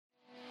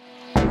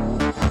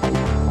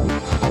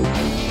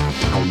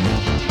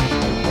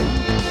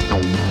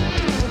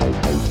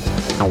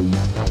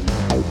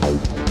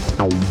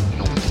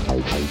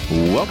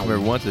Welcome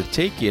everyone to the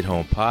Take It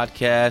Home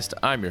podcast.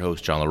 I'm your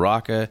host, John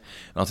LaRocca. And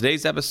on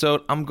today's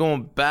episode, I'm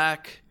going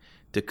back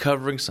to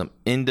covering some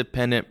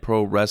independent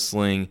pro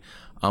wrestling.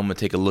 I'm going to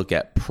take a look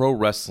at Pro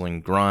Wrestling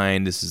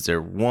Grind. This is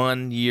their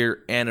 1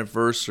 year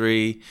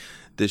anniversary.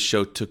 This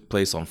show took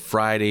place on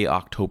Friday,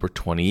 October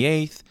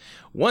 28th,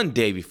 one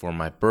day before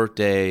my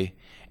birthday.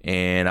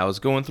 And I was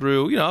going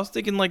through, I was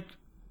thinking I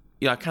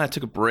kind of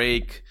took a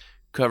break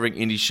covering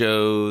indie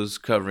shows,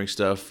 covering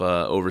stuff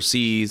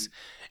overseas.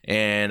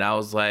 And I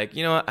was like,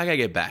 I got to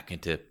get back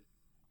into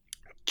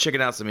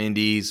checking out some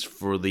indies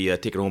for the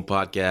Take It Home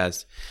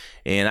podcast.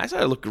 And I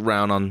started looking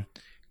around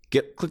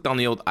clicked on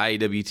the old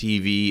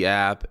IWTV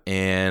app,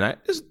 and I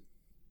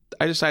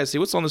decided to see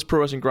what's on this Pro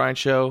Wrestling Grind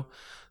show.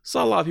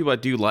 Saw a lot of people I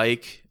do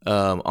like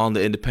on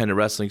the independent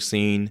wrestling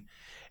scene,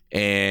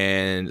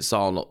 and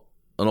saw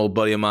an old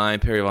buddy of mine,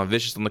 Perry Von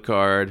Vicious, on the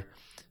card.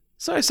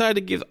 So I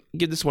decided to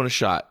give this one a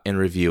shot and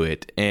review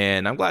it,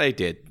 and I'm glad I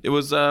did. It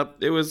was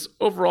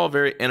overall a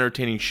very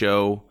entertaining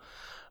show.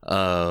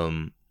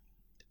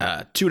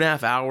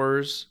 2.5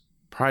 hours,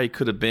 probably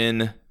could have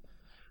been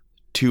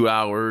 2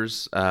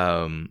 hours.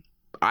 I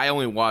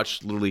only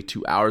watched literally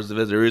 2 hours of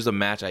it. There is a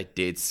match I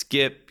did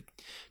skip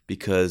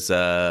because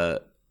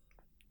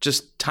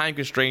just time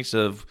constraints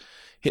of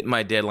hitting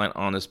my deadline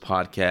on this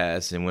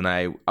podcast. And when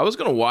I was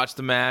going to watch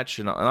the match,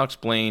 and I'll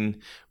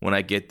explain when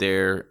I get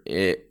there,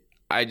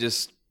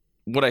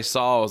 what I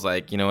saw, I was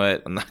like, you know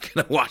what, I'm not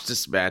going to watch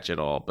this match at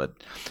all. But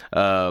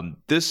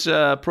this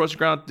Pro Wrestling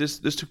Ground, this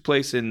took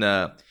place in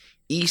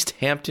East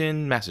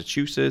Hampton,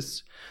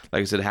 Massachusetts.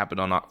 Like I said, it happened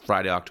on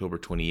Friday, October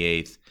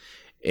 28th.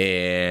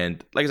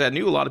 And like I said, I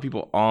knew a lot of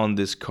people on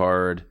this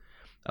card.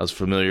 I was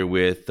familiar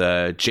with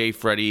Jay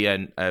Freddy.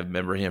 I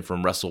remember him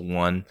from Wrestle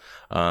One.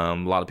 A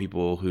lot of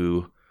people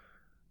who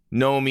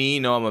know me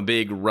know I'm a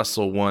big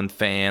Wrestle One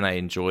fan. I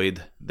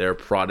enjoyed their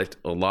product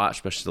a lot,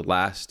 especially the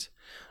last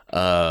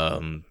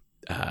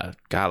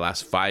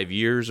 5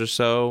 years or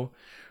so.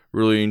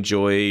 Really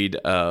enjoyed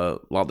a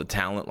lot of the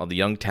talent, a lot of the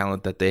young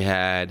talent that they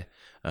had.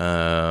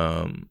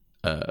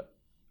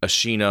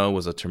 Ashino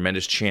was a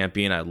tremendous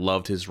champion. I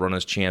loved his run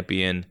as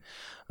champion.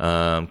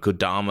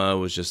 Kodama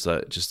was just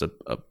a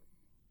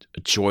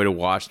joy to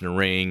watch in the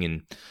ring,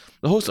 and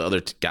a host of other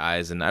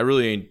guys. And I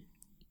really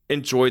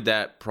enjoyed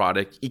that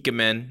product.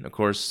 Ikemen, of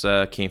course,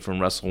 came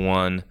from Wrestle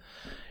One,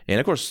 and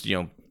of course,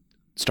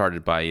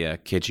 started by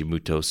Keiji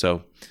Muto.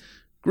 So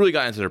really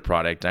got into their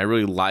product. I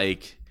really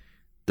like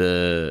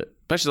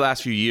especially the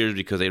last few years,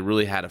 because they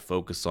really had a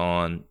focus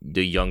on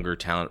the younger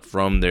talent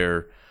from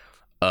the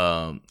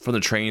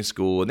training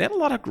school, and they had a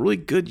lot of really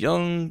good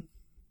young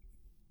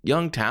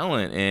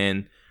talent.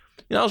 And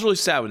I was really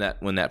sad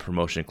when that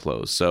promotion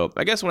closed. So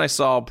I guess when I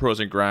saw Pro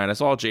Wrestling Grind, I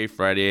saw Jay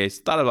Friday, I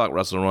thought about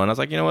Wrestle One. I was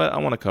like, you know what, I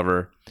want to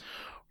cover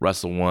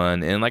Wrestle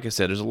One. And like I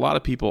said, there's a lot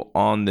of people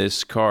on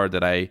this card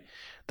that I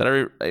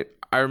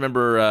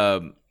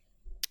remember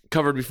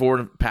covered before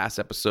in past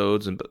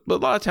episodes, but a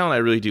lot of talent I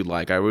really do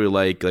like. I really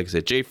like I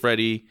said, Jay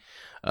Freddy,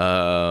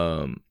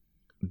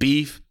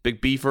 Beef,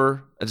 Big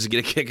Beefer. I just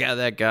get a kick out of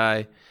that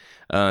guy.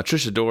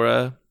 Trish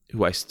Adora,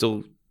 who I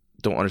still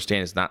don't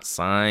understand, is not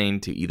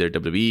signed to either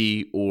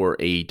WWE or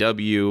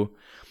AEW.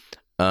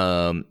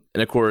 And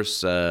of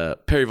course,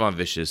 Perry Von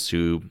Vicious,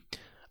 who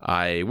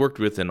I worked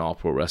with in All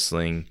Pro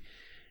Wrestling,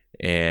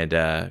 and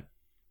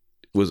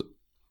was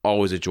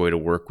always a joy to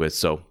work with.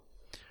 So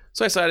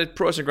I decided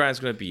Pro Wrestling Grind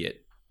is going to be it.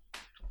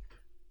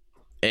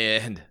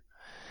 And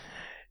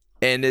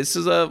this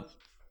is a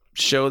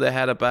show that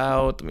had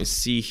about, let me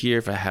see here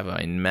if I have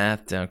my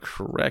math down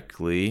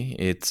correctly.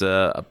 It's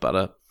about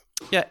a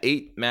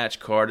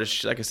 8-match card.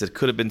 Like I said,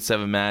 could have been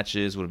 7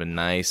 matches. Would have been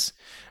nice.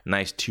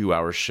 Nice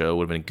 2-hour show.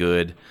 Would have been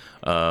good.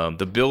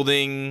 The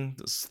building,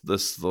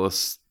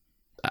 this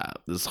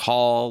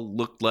hall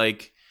looked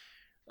like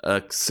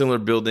a similar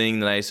building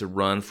that I used to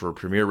run for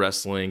Premier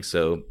Wrestling.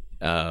 So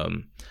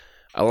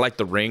I like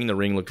the ring. The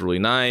ring looked really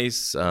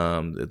nice.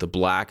 The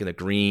black and the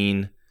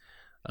green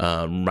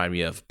remind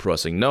me of Pro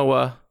Wrestling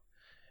Noah.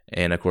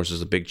 And, of course,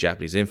 there's a big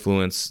Japanese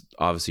influence,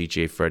 obviously,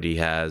 Jay Freddy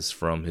has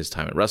from his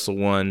time at Wrestle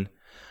One.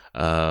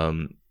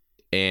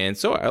 And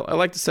so I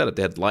like the setup.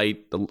 They had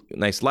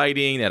nice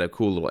lighting. They had a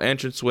cool little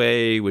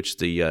entranceway, which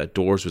the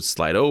doors would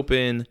slide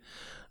open.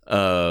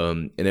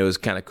 And it was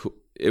kind of cool.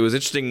 It was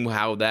interesting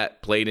how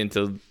that played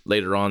into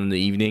later on in the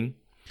evening.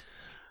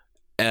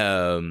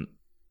 So,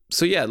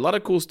 yeah, a lot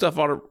of cool stuff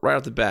right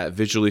off the bat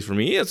visually for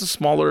me. It's a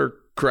smaller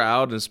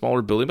crowd and a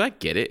smaller building, but I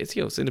get it. It's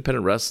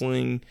independent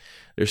wrestling.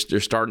 They're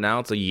starting out.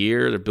 It's a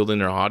year. They're building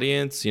their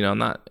audience. I'm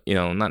not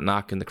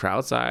knocking the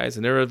crowd size.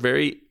 And they're a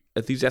very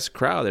enthusiastic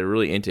crowd. They're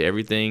really into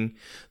everything.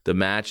 The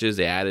matches,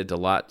 they added a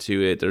lot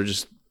to it. They're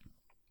just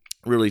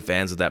really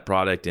fans of that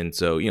product. And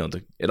so,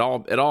 it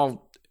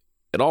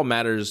all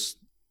matters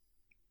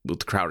with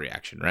the crowd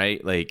reaction,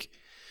 right? Like,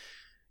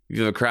 if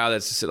you have a crowd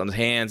that's just sitting on the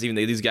hands, even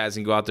these guys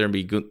can go out there and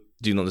be good,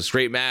 doing this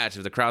great match.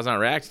 If the crowd's not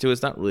reacting to it,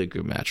 it's not really a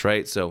good match,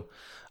 right? So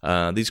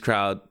this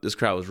crowd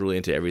was really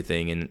into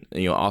everything, and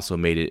also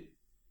made it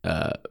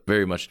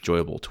very much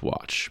enjoyable to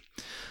watch.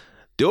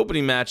 The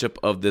opening matchup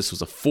of this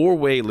was a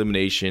 4-way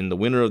elimination. The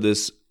winner of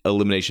this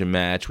elimination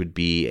match would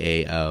be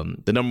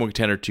the number 1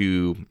 contender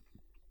to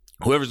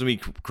whoever's going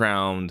to be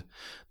crowned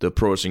the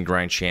Pro Wrestling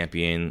Grind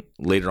champion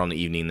later on the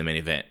evening in the main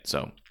event.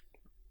 So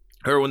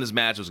whoever won this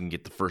match was going to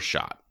get the first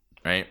shot,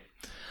 right?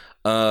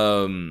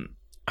 I'm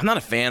not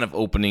a fan of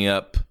opening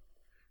up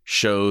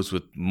shows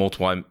with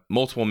multiple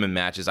women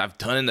matches. I've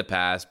done in the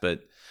past,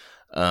 but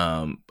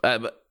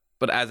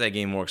as I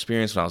gained more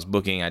experience when I was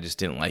booking, I just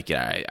didn't like it.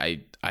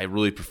 I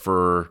really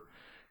prefer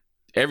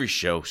every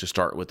show to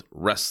start with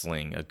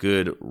wrestling, a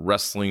good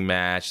wrestling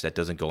match that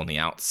doesn't go on the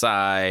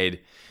outside,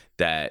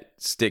 that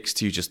sticks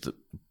to just the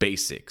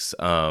basics.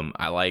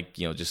 I like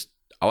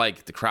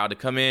the crowd to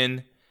come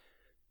in,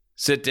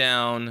 sit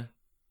down,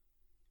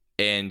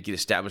 and get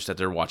established that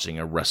they're watching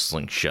a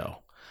wrestling show.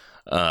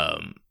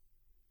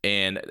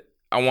 And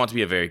I want it to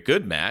be a very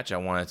good match. I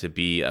want it to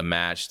be a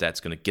match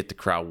that's going to get the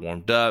crowd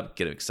warmed up,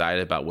 get them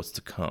excited about what's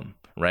to come,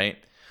 right?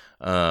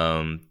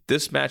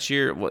 This match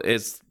here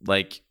is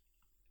like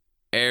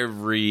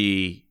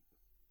every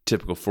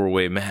typical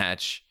 4-way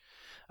match.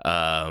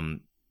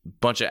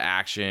 Bunch of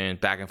action,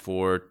 back and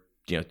forth.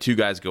 2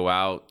 guys go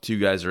out, 2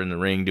 guys are in the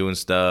ring doing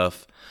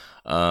stuff.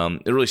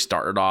 It really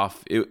started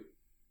off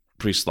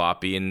pretty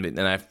sloppy, and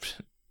I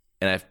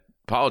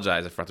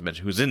apologize, I forgot to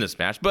mention who's in this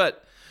match,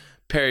 but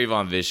Perry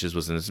Von Vicious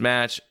was in this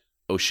match.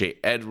 O'Shea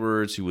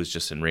Edwards, who was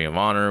just in Ring of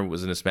Honor,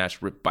 was in this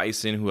match. Rip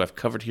Bison, who I've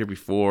covered here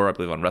before, I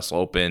believe on Wrestle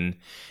Open,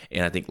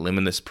 and I think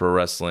Limitless Pro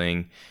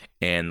Wrestling,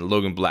 and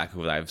Logan Black,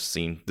 who I've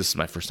seen. This is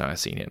my first time I've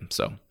seen him.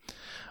 So,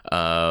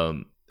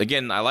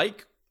 again,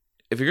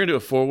 if you're going to do a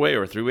 4-way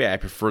or a 3-way, I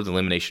prefer the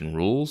elimination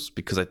rules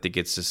because I think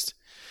it's just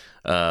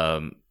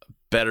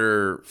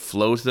better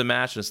flow to the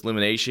match. It's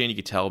elimination. You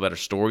could tell a better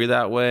story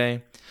that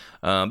way.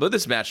 But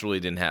this match really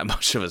didn't have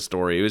much of a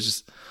story. It was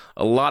just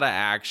a lot of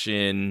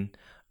action,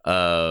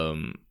 a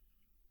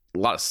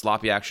lot of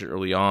sloppy action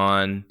early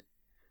on.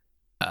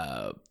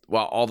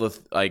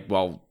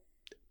 While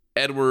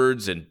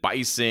Edwards and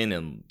Bison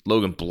and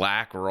Logan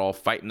Black were all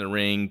fighting the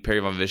ring, Perry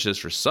Von Vicious,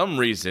 for some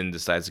reason,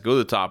 decides to go to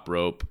the top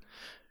rope,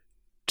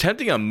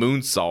 attempting a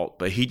moonsault,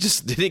 but he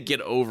just didn't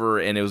get over,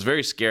 and it was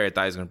very scary. I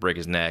thought he was going to break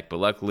his neck, but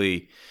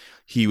luckily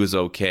he was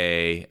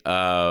okay.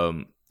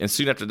 And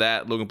soon after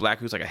that, Logan Black,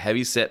 who's like a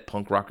heavy-set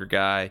punk rocker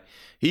guy,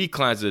 he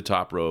climbs to the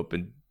top rope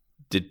and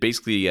did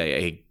basically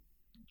a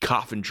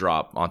coffin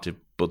drop onto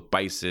both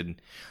Bison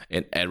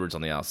and Edwards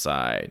on the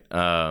outside.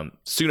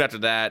 Soon after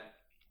that,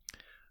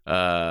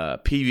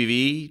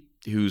 PVV,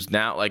 who's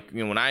now,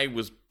 when I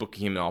was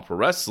booking him in All Pro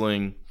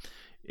Wrestling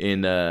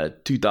in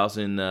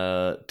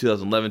 2011,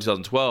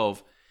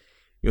 2012,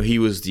 he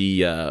was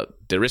the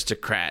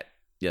aristocrat,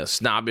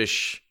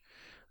 snobbish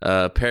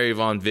Perry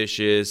Von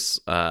Vicious,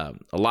 a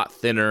lot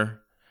thinner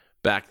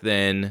back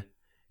then,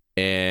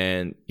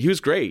 and he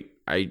was great.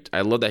 I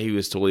love that he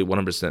was totally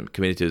 100%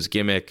 committed to his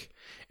gimmick,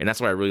 and that's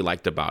what I really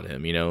liked about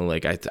him.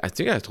 I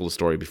think I told the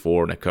story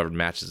before, and I covered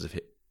matches of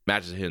him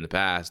in the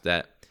past,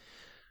 that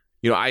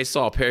I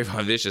saw Perry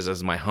Von Vicious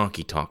as my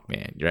honky tonk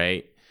man,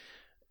 right?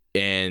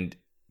 And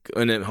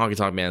then honky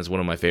tonk man is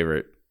one of my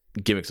favorite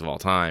gimmicks of all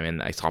time,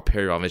 and I saw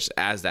Perry Von Vicious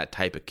as that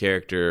type of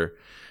character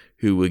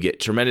who would get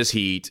tremendous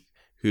heat,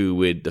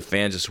 the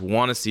fans just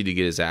want to see to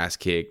get his ass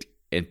kicked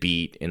and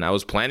beat. And I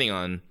was planning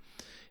on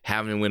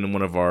having him win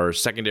one of our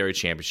secondary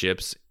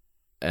championships,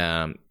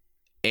 and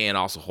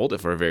also hold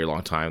it for a very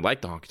long time,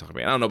 like the Honky Tonk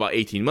Man. I don't know about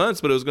 18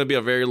 months, but it was going to be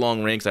a very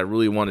long reign because I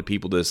really wanted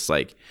people to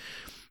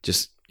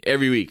just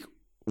every week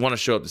want to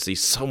show up to see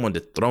someone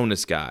dethrone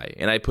this guy.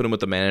 And I put him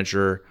with the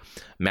manager,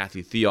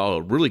 Matthew Theall,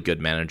 a really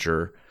good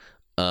manager,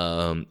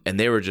 and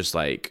they were just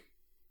like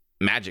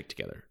magic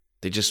together.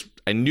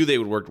 I knew they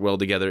would work well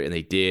together, and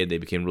they did. They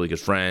became really good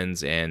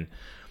friends, and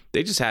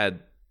they just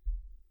had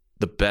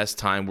the best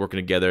time working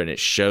together, and it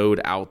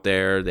showed out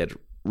there. They had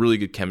really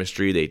good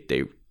chemistry.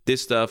 They did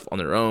stuff on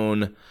their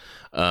own.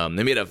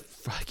 They made a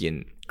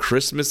fucking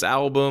Christmas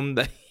album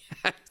that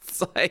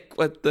it's like,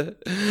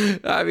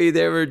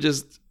 they were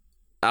just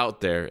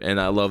out there, and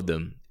I loved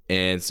them.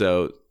 And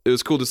so it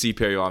was cool to see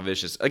Perry Von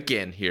Vicious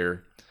again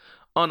here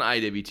on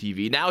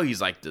IWTV. Now he's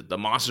like the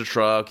monster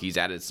truck. He's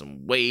added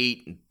some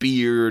weight and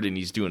beard, and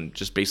he's doing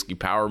just basically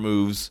power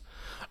moves.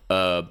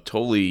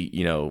 Totally,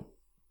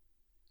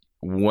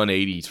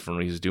 180s from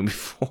what he was doing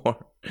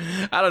before.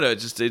 I don't know.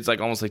 It's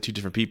like almost like two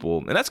different people,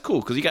 and that's cool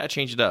because you got to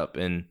change it up.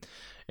 And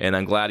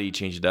I'm glad he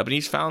changed it up, and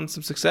he's found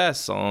some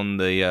success on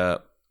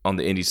the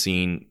indie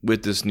scene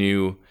with this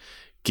new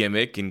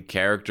gimmick and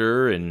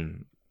character,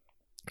 and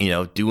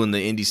doing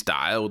the indie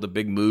style with the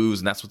big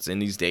moves. And that's what's in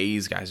these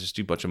days. Guys just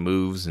do a bunch of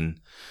moves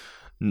and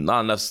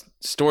not enough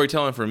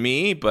storytelling for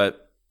me,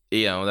 but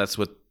that's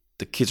what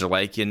the kids are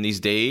like in these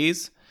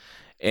days.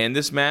 And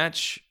this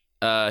match,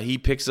 he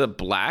picks up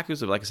Black,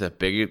 who's, like I said,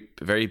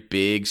 very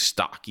big,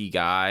 stocky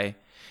guy,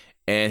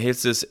 and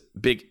hits this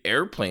big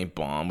airplane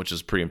bomb, which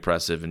is pretty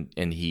impressive,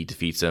 and he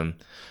defeats him.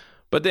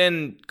 But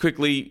then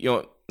quickly,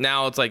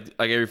 now it's like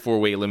every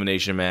 4-way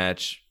elimination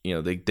match.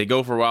 They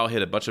go for a while,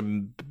 hit a bunch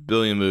of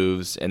billion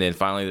moves, and then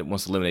finally,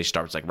 once the elimination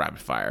starts, like rapid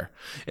fire.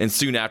 And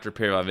soon after,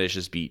 Perry Von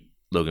Vicious beat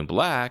Logan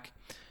Black,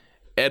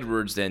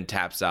 Edwards then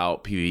taps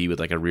out PvE with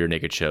like a rear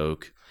naked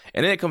choke.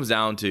 And then it comes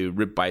down to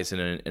Rip Bison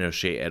and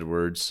O'Shea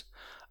Edwards.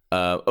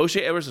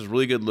 O'Shea Edwards has a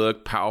really good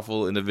look,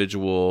 powerful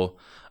individual.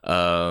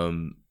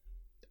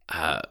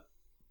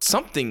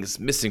 Something's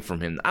missing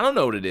from him. I don't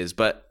know what it is,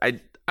 but I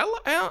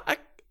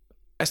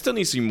still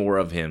need to see more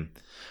of him.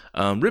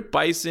 Rip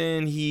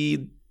Bison,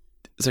 he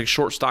is like a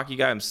short, stocky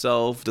guy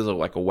himself. Does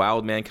like a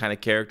wild man kind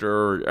of character.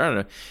 Or, I don't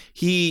know.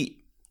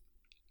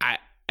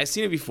 I've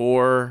seen it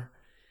before,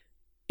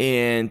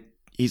 and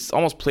he's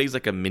almost plays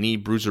like a mini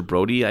Bruiser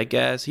Brody, I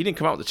guess. He didn't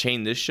come out with a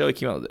chain this show. He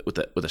came out with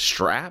a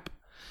strap.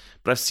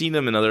 But I've seen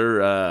him in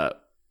other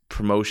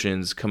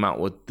promotions come out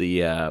with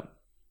the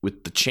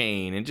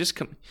chain, and just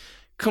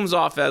comes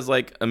off as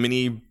like a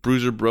mini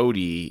Bruiser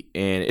Brody,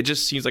 and it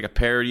just seems like a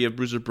parody of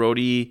Bruiser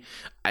Brody.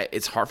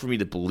 It's hard for me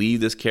to believe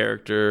this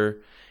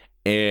character,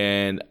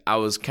 and I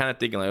was kind of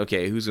thinking like,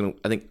 okay, who's gonna?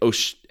 I think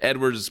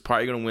Edwards is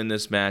probably gonna win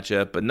this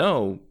matchup, but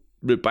no,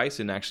 Rip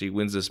Bison actually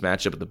wins this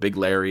matchup with the big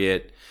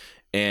lariat.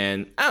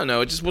 And I don't know,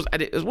 it was one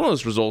of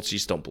those results you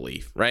just don't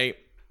believe, right?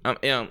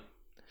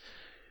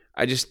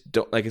 I just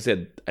don't, like I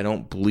said, I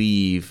don't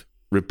believe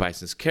Rip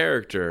Bison's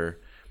character,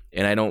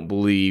 and I don't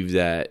believe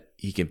that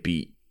he can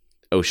beat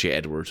O'Shea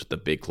Edwards with the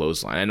big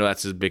clothesline. I know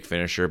that's his big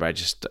finisher, but I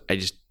just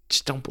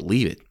don't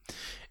believe it.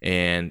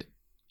 And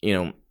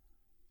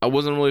I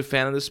wasn't really a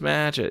fan of this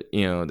match.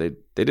 They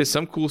did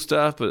some cool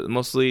stuff, but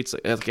mostly it's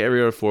like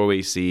every other 4-way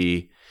you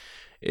see.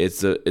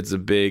 It's a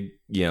big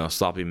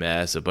sloppy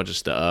mess, a bunch of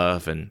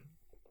stuff, and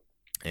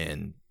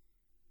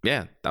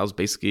yeah, that was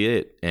basically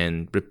it.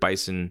 And Rip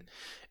Bison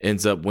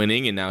ends up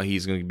winning, and now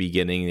he's going to be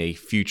getting a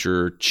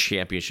future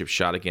championship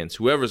shot against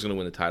whoever's going to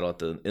win the title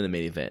in the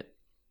main event.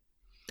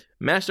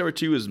 Match number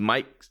 2 is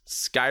Mike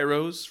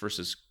Skyros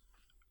versus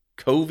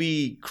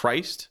Covey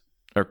Christ.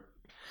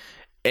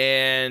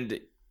 And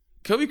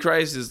Covey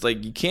Christ is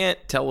like, you can't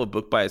tell a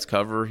book by its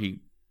cover. He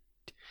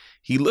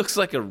looks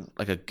like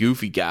a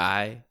goofy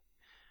guy,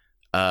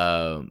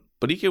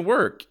 but he can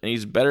work, and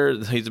he's a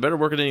better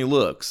worker than he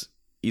looks.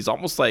 He's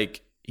almost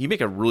like he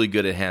make a really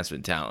good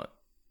enhancement talent,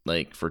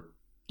 like for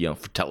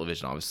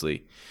television,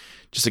 obviously.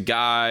 Just a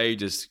guy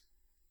just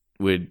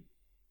would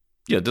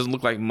doesn't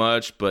look like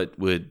much, but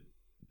would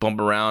bump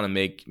around and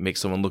make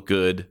someone look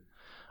good.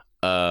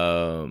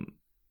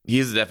 He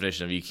is the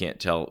definition of you can't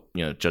tell,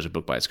 judge a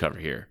book by its cover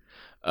here.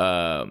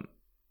 Skyros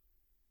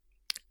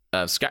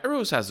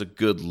has a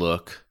good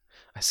look.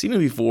 I've seen him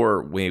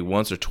before maybe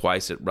once or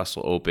twice at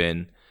Wrestle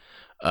Open.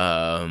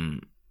 Good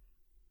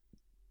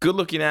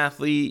looking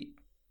athlete.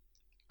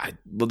 I'd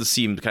love to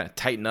see him kind of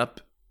tighten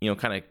up,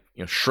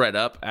 shred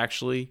up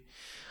actually,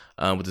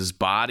 with his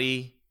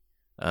body.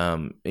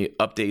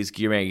 Update his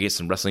gear, man. Get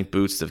some wrestling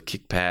boots, the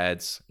kick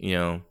pads,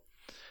 that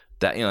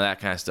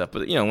kind of stuff.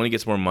 But when he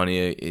gets more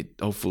money,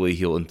 hopefully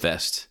he'll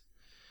invest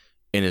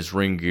in his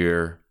ring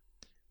gear.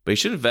 But he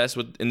should invest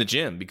in the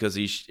gym, because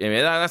I'm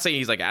not saying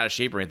he's like out of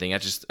shape or anything. I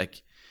just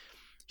like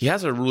he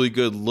has a really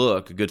good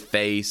look, a good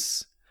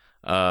face.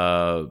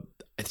 I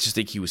just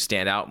think he would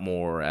stand out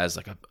more as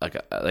like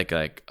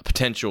a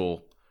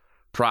potential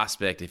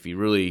prospect if he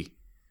really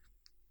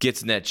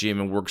gets in that gym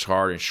and works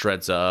hard and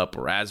shreds up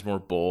or adds more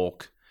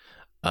bulk.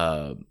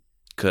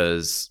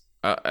 Because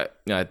I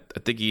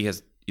think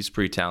he's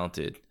pretty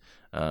talented.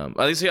 At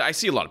least I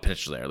see a lot of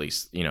potential there. At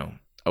least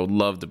I would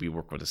love to be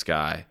working with this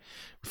guy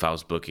if I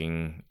was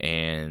booking,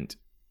 and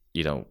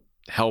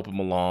help him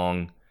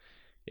along,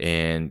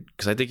 and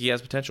because I think he has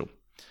potential.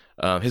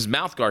 His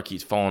mouth guard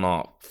keeps falling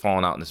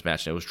out in this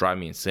match, and it was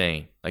driving me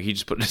insane. Like, he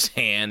just put it in his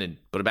hand and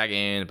put it back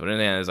in, put it in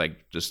there. It's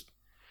like just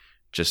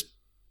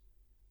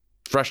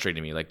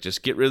frustrating me. Like,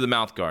 just get rid of the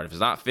mouth guard. If it's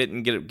not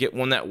fitting, get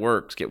one that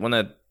works. Get one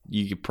that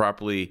you can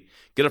properly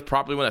get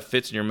one that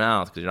fits in your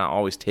mouth, because you're not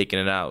always taking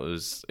it out.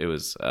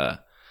 I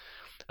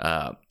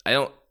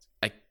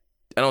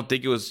don't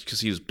think it was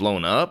because he was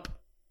blown up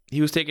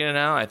he was taking it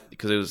out,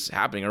 because it was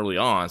happening early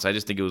on. So I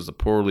just think it was a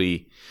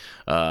poorly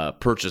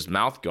purchased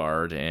mouth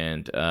guard,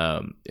 and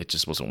it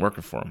just wasn't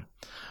working for him.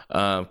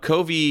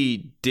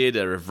 Covey did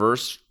a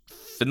reverse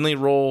Finley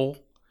roll,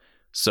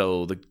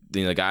 so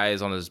the guy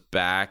is on his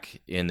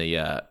back in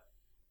a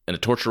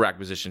torture rack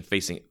position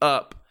facing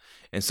up,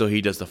 and so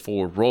he does the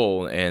forward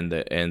roll, and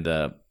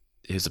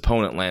his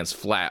opponent lands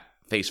flat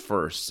face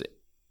first,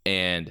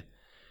 and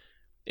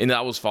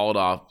that was followed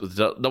off with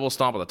a double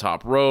stomp on the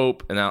top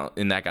rope, and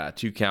that got a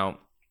 2 count.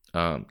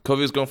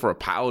 Covey was going for a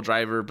pile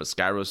driver, but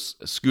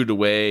Skyros scooted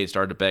away and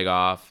started to beg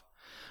off.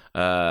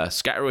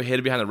 Skyros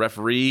hid behind the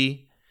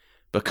referee,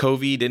 but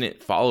Covey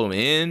didn't follow him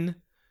in.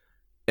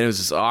 And it was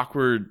this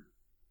awkward,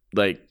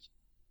 like,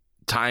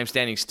 time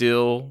standing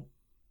still.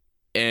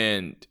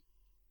 And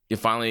you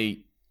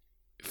finally,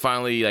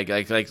 like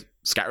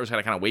Skyros had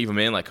to kind of wave him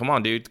in, like, come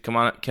on, dude, come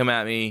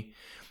at me.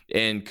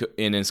 And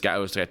then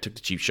Skyros took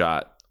the cheap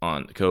shot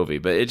on Covey,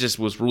 but it just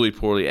was really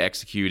poorly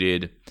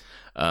executed.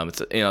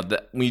 It's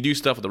when you do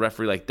stuff with the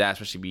referee like that,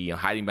 especially be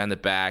hiding behind the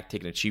back,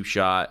 taking a cheap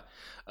shot,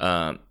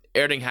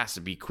 everything has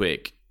to be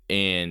quick,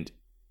 and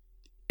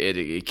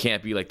it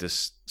can't be like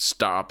this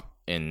stop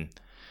and.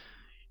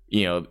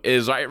 It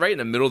was right in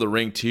the middle of the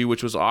ring too,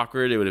 which was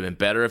awkward. It would have been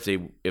better if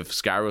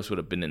Skyros would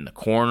have been in the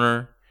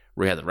corner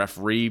where he had the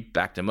referee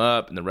backed him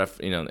up, and the ref,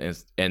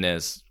 and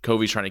as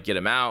Kofi's trying to get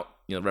him out,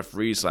 the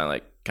referee's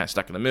kind of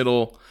stuck in the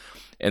middle,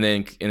 and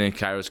then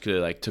Skyros could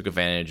have took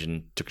advantage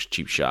and took a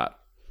cheap shot,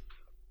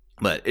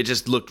 but it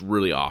just looked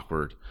really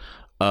awkward.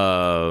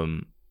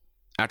 After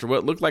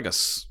what looked like a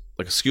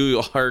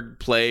schoolyard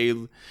play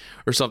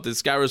or something,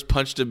 Skyros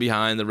punched him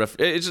behind the ref.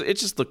 It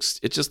just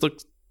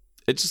looked.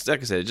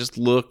 Like I said, it just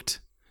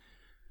looked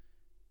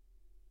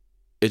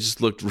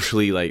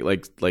really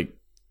like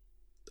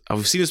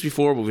I've seen this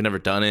before, but we've never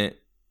done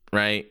it,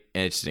 right?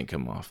 And it just didn't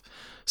come off.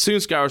 Soon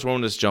Skyros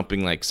won this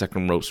jumping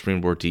second rope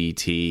springboard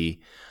DDT.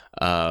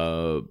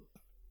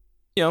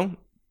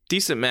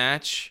 Decent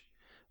match.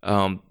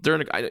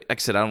 Like I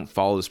said, I don't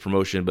follow this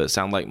promotion, but it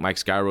sounded like Mike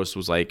Skyros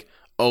was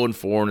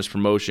 0-4 in his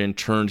promotion,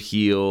 turned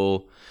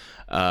heel.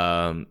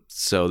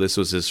 So this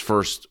was his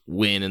first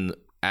win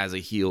as a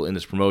heel in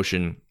this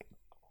promotion.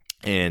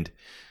 And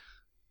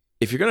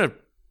if you're going to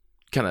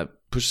kind of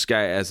push this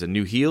guy as a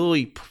new heel,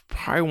 he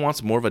probably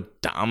wants more of a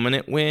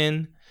dominant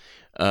win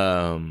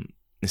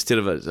instead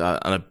of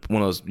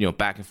one of those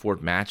back and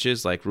forth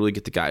matches. Really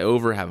get the guy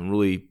over, have him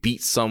really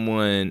beat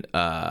someone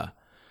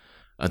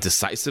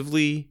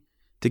decisively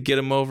to get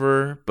him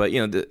over. But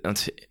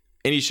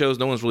any shows,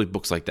 no one's really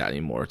books like that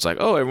anymore. It's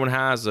everyone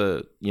has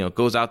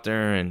goes out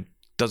there and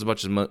does a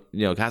bunch of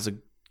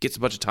gets a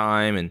bunch of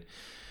time and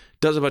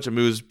does a bunch of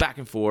moves back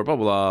and forth, blah,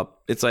 blah, blah.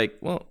 It's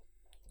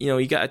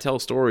you got to tell a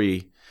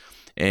story.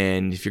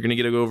 And if you're going to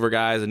get over a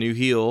guy as a new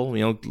heel,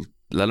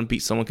 let him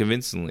beat someone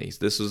convincingly. So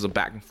this was a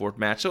back and forth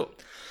match. So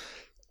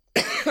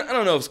I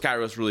don't know if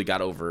Skyros really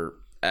got over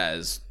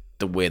as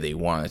the way they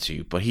wanted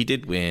to, but he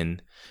did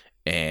win.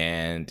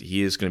 And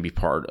he is going to be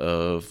part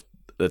of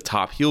the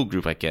top heel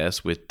group, I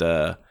guess, with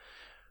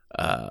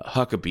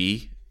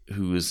Huckabee,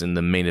 who is in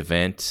the main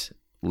event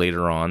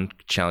later on,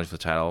 challenge for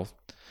the title.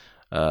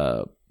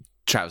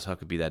 Travis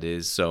Huckabee, that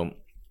is. So,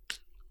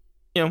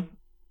 we'll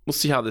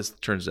see how this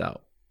turns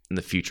out in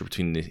the future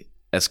between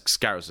as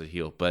Skyros is a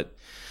heel. But,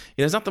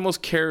 he's not the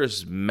most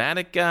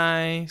charismatic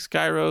guy,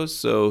 Skyros.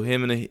 So,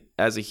 him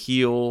as a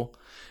heel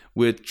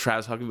with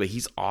Travis Huckabee, but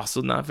he's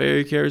also not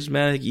very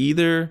charismatic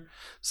either.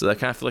 So, I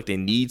kind of feel like they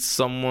need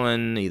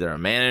someone, either a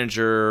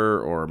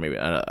manager or maybe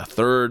a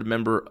third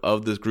member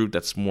of this group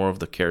that's more of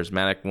the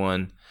charismatic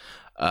one.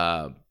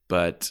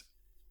 But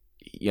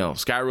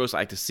Skyros, I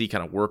like to see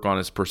kind of work on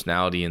his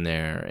personality in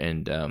there,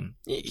 and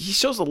he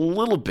shows a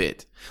little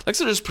bit. Like I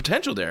said, there's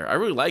potential there. I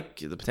really like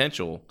the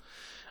potential.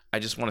 I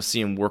just want to see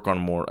him work on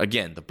more.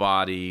 Again, the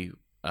body.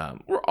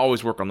 We're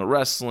always work on the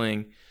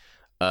wrestling,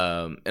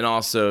 and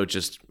also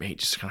just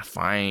kind of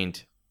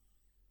find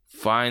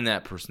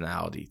that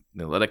personality.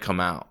 Let it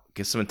come out.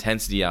 Get some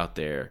intensity out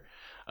there.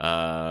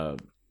 A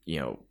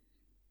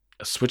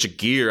switch of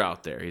gear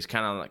out there. He's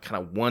kind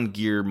of one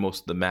gear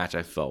most of the match,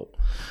 I felt.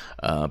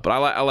 But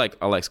I like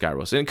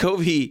Skyros and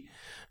Kofi.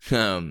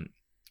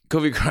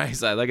 Kofi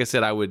Christ, like I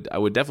said, I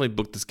would definitely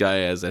book this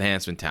guy as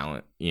enhancement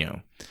talent.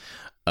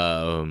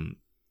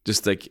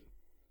 Just one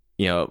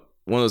of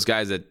those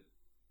guys that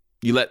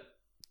you let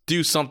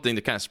do something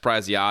to kind of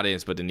surprise the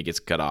audience, but then he gets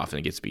cut off and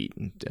he gets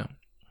beaten.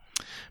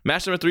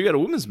 Match number 3, we got a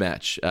women's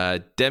match.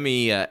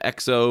 Demi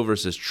Exo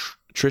versus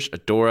Trish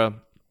Adora.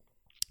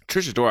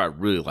 Trish Adora I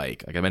really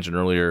like I mentioned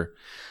earlier.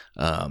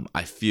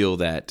 I feel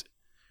that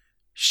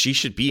she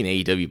should be in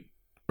AEW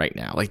right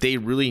now. They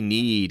really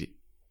need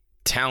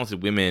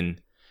talented women,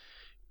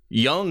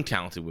 young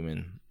talented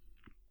women,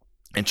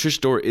 and Trish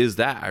Adora is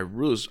that.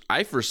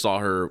 I first saw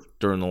her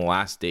during the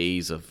last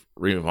days of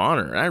Ring of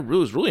Honor, and I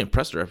was really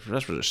impressed with her.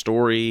 Impressed with the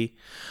story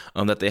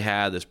that they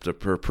had.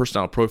 Her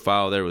personal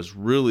profile there was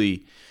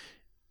really,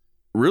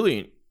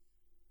 really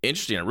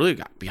interesting. I really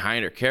got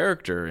behind her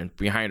character and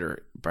behind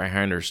her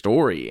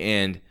story,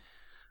 and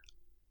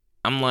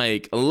I'm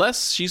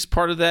unless she's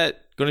part of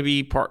that, going to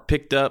be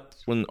picked up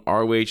when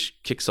ROH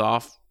kicks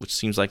off, which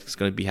seems like it's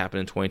going to be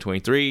happening in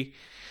 2023,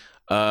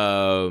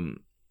 and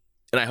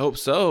I hope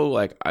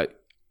so.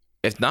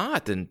 If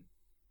not, then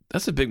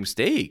that's a big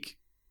mistake,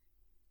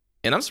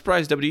 and I'm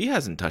surprised WWE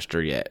hasn't touched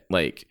her yet.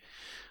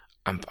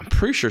 I'm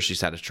pretty sure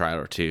she's had a trial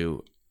or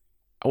two.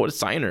 I would have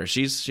signed her.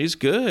 She's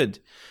good.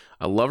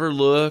 I love her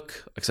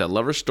look. Like I said, I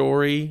love her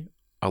story.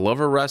 I love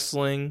her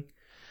wrestling.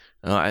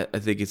 I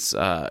think it's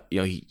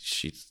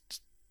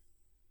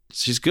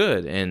she's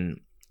good, and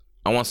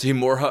I want to see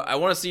more. I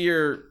want to see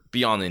her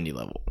beyond the indie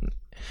level.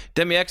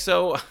 Demi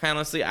Exo,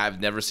 honestly, I've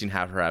never seen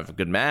her have a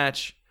good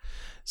match,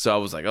 so I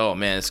was like, oh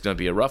man, it's gonna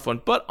be a rough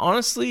one. But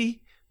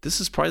honestly,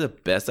 this is probably the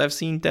best I've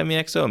seen Demi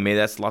Exo, and maybe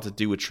that's a lot to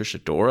do with Trish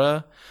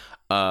Adora.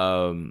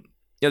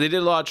 They did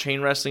a lot of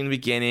chain wrestling in the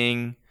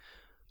beginning,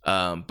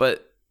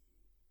 but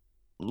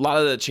a lot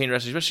of the chain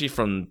wrestling, especially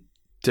from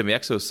Demi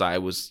Exo's side,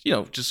 was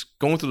just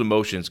going through the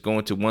motions,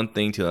 going to one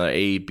thing to another,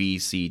 A, B,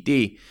 C,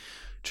 D.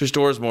 Trish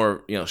Stratus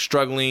more,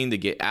 struggling to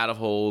get out of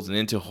holds and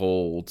into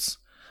holds.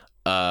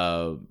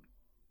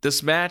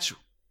 This match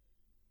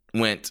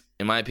went,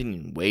 in my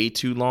opinion, way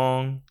too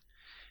long.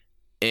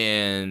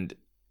 And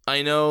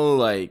I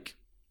know,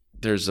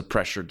 there's a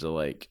pressure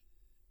to,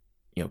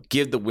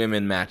 give the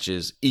women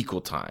matches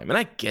equal time. And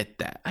I get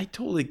that. I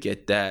totally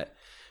get that.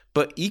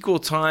 But equal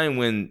time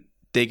when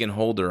they can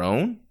hold their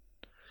own.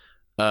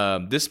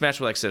 This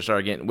match, like I said,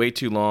 started getting way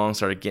too long,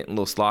 started getting a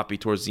little sloppy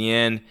towards the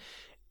end.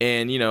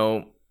 And,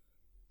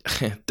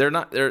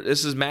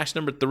 this is match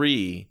number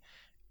 3.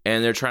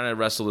 And they're trying to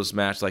wrestle this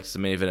match like it's the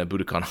main event of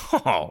Budokan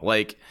Hall.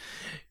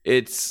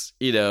 It's,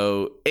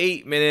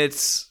 8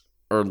 minutes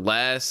or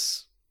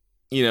less,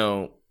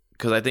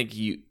 because I think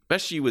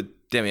especially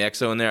with Demi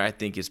Exo in there, I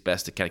think it's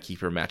best to kind of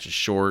keep her matches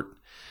short.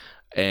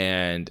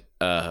 And,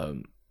 like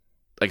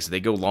I said,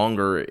 they go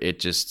longer.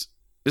 This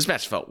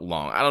match felt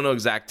long. I don't know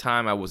exact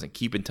time. I wasn't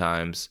keeping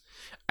times.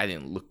 I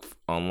didn't look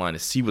online to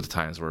see what the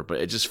times were, but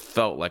it just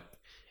felt like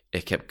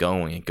it kept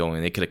going and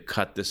going. They could have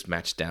cut this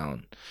match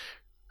down,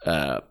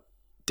 and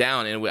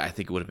I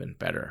think it would have been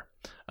better.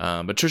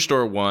 But Trish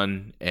Stratus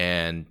won,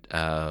 and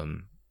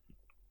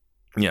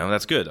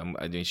that's good.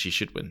 I mean, she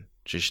should win.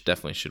 She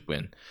definitely should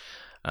win.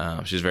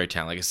 She's very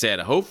talented. Like I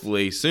said,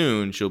 hopefully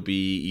soon she'll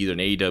be either in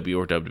AEW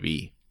or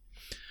WWE.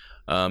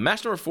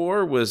 Match number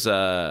 4 was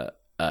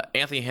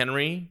Anthony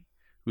Henry,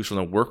 who's from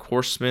the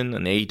Workhorsemen,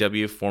 an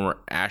AEW, former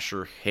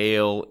Asher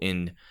Hale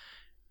in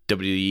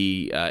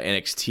WWE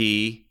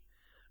NXT.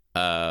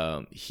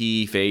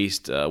 He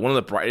faced one of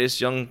the brightest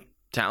young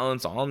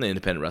talents on the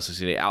independent wrestling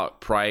scene,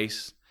 Alec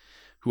Price,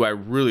 who I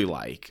really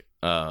like.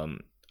 I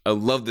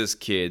love this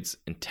kid's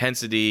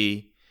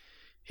intensity,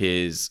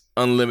 his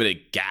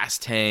unlimited gas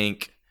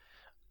tank.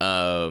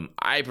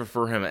 I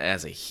prefer him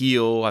as a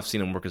heel. I've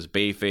seen him work as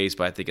babyface,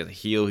 but I think as a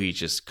heel, he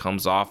just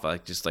comes off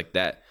like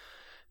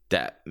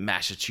that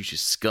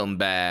Massachusetts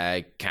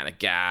scumbag kind of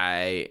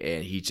guy,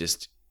 and he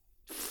just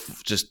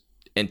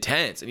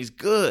intense, and he's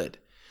good.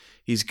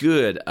 He's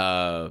good.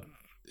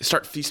 He's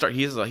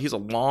a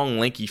long,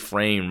 lanky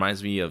frame.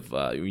 Reminds me of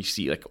when you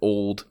see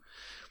old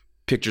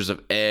pictures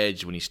of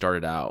Edge when he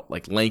started out,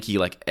 lanky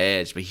like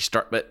Edge.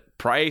 But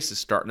Price is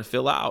starting to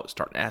fill out,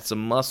 starting to add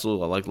some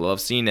muscle. I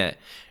love seeing that.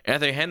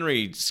 Anthony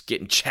Henry just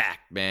getting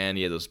jacked, man.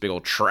 He had those big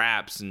old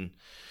traps and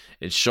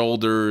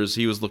shoulders.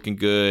 He was looking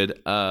good.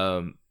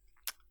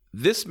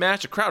 This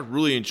match, the crowd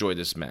really enjoyed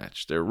this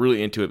match. They're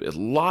really into it. A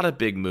lot of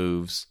big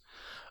moves,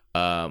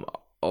 a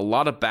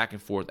lot of back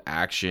and forth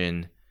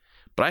action.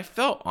 But I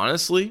felt,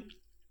 honestly,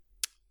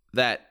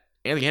 that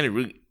Anthony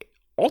Henry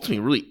ultimately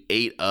really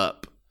ate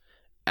up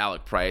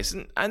Alec Price.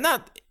 And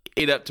not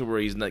ate up to where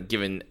he's not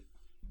giving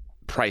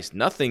Price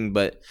nothing,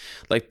 but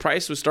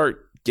Price would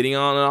start getting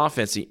on an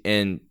offense,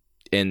 and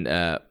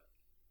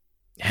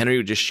Henry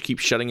would just keep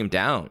shutting him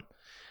down.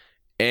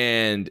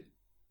 And,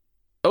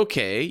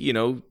 okay,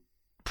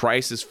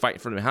 Price is fighting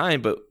from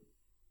behind, but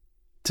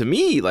to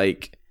me,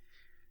 it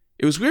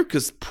was weird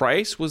because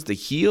Price was the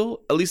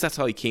heel. At least that's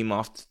how he came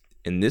off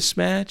in this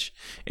match,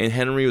 and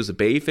Henry was a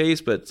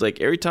babyface. But it's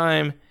every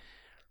time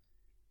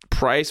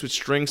Price would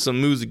string some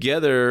moves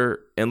together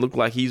and look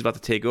like he's about to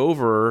take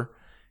over,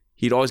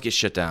 he'd always get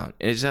shut down.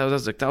 And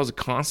that was a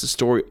constant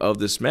story of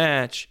this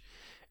match.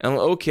 And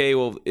okay,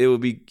 well, it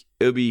would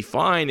be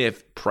fine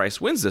if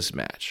Price wins this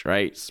match,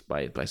 right?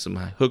 By some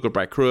hook or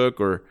by crook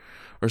or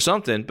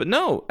something. But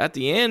no, at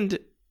the end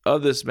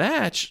of this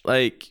match,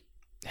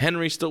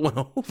 Henry still went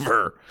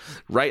over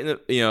right in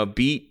the,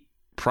 beat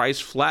Price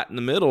flat in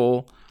the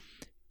middle,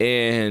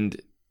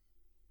 and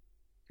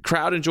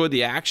crowd enjoyed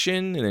the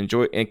action and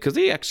because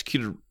they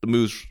executed the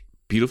moves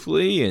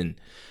beautifully, and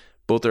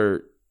both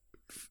are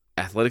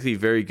athletically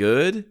very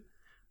good.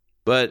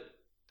 But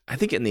I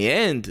think in the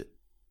end,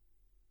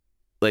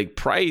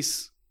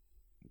 Price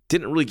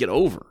didn't really get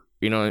over,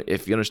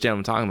 if you understand what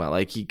I'm talking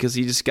about, because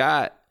he just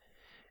got,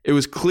 it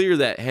was clear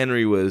that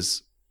Henry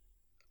was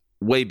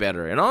way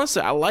better. And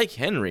honestly, I like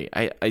Henry.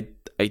 I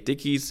think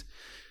he's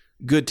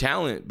good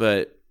talent,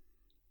 but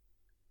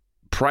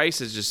Price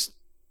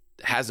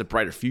has a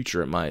brighter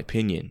future, in my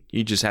opinion.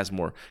 He just has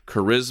more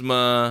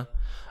charisma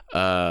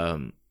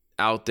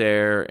out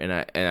there, and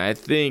I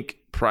think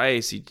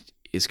Price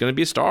is going to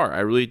be a star.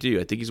 I really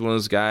do. I think he's one of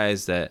those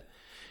guys that,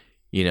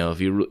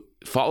 if you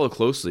follow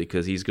closely,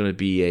 because he's going to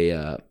be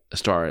a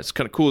star. It's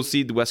kind of cool to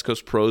see the West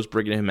Coast pros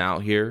bringing him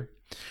out here,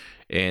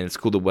 and it's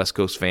cool the West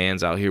Coast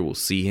fans out here will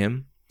see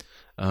him.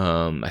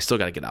 I still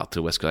got to get out to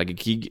the West Coast. I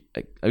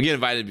get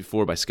invited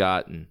before by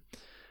Scott and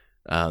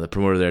the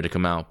promoter there to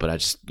come out, but I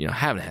just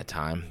haven't had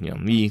time.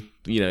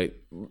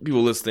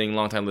 People listening,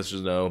 longtime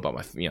listeners know about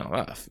my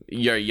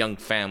you're a young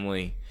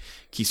family,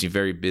 keeps me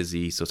very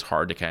busy, so it's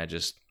hard to kind of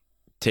just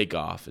take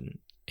off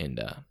and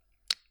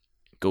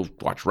go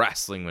watch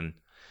wrestling when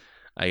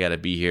I got to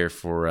be here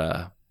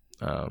for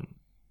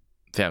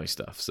family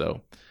stuff.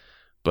 So,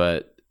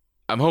 but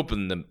I'm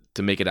hoping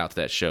to make it out to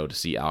that show to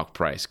see Alec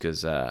Price,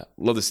 because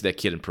love to see that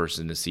kid in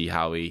person, to see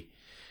how he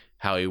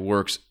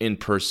works in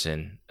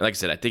person. Like I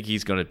said, I think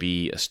he's going to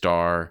be a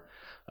star.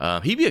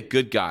 He'd be a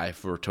good guy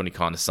for Tony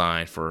Khan to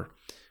sign for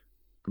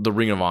the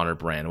Ring of Honor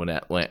brand when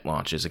that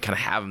launches, and kind of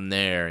have him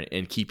there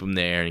and keep him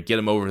there and get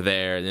him over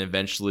there, and then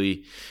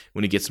eventually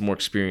when he gets some more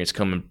experience,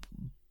 come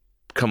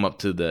up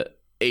to the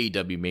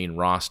AEW main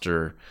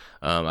roster.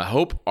 I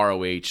hope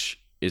ROH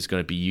is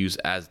going to be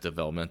used as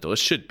developmental. It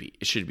should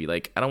be.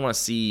 Like, I don't want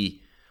to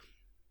see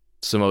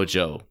Samoa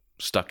Joe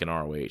stuck in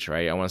ROH,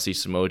 right? I want to see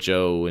Samoa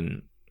Joe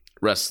and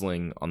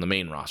wrestling on the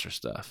main roster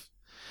stuff.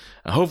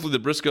 Hopefully the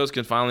Briscoes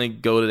can finally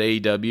go to the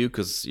AEW,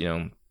 because,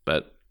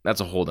 but that's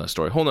a whole nother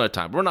story, whole nother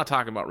time. We're not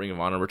talking about Ring of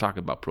Honor. We're talking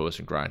about Pro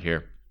Wrestling Grind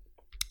here.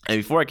 And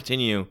before I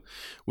continue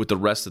with the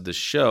rest of the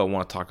show, I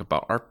want to talk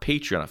about our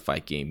Patreon at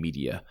Fight Game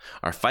Media.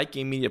 Our Fight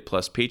Game Media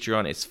Plus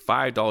Patreon is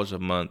 $5 a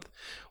month.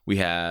 We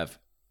have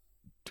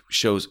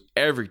shows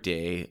every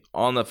day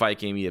on the Fight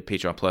Game Media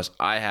Patreon Plus.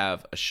 I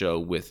have a show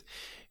with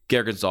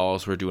Garrett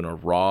Gonzalez. We're doing a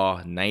Raw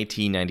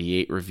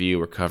 1998 review.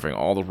 We're covering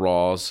all the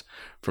Raws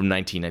from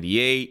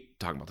 1998,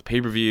 talking about the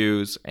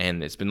pay-per-views,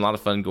 and it's been a lot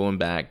of fun going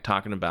back,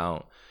 talking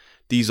about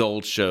these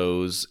old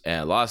shows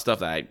and a lot of stuff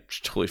that I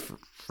totally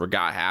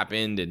forgot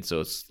happened, and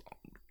so it's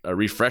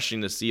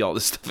refreshing to see all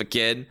this stuff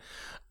again.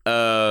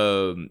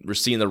 We're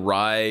seeing the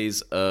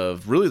rise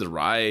of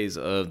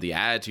the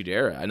Attitude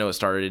Era. I know it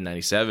started in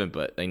 97,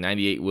 but like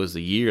 98 was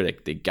the year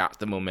that they got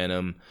the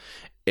momentum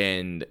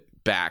and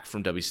back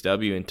from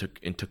WCW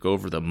and took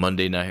over the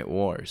Monday Night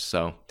Wars.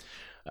 So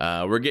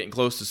we're getting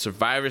close to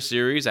Survivor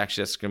Series.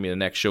 Actually, that's going to be the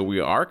next show. We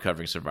are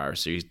covering Survivor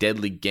Series.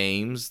 Deadly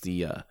Games,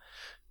 the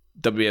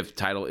WWF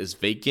title is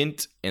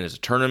vacant, and there's a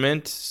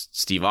tournament.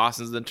 Steve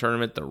Austin's in the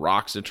tournament. The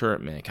Rock's in the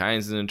tournament.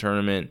 Mankind's in the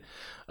tournament.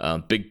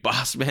 Big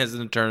Boss Man's in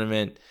the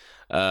tournament.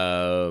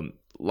 A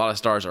lot of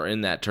stars are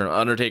in that tournament.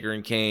 Undertaker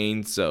and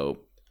Kane. So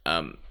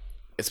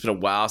it's been a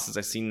while since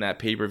I've seen that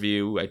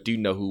pay-per-view. I do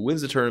know who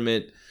wins the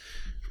tournament.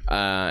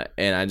 And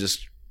it's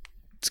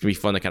going to be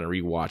fun to kind of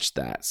rewatch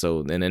that.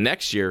 So then the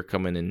next year,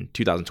 coming in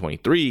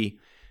 2023,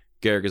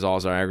 Garrett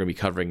Gonzalez and I are going to be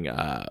covering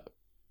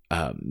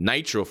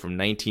Nitro from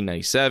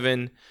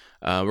 1997.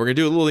 We're going to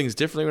do a little things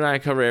differently. We're not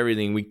going to cover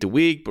everything week to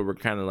week, but we're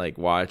kind of like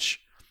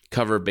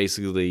cover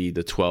basically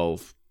the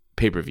 12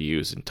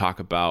 pay-per-views and talk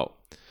about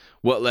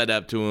what led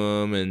up to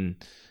them and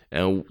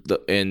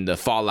the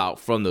fallout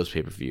from those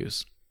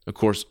pay-per-views. Of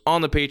course,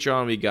 on the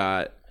Patreon, we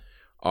got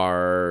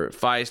our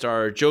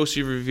 5-star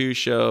Josie review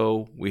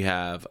show. We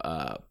have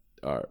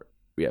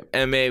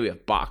MMA, we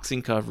have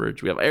boxing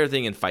coverage, we have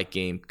everything in Fight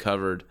Game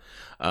covered.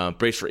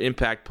 Brace for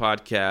Impact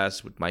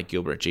podcast with Mike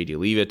Gilbert, JD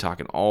Oliva,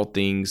 talking all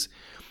things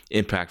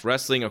Impact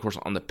Wrestling. Of course,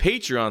 on the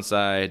Patreon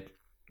side,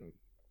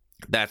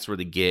 that's where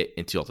they get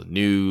into all the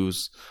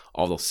news,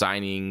 all those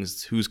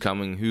signings, who's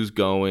coming, who's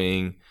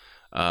going.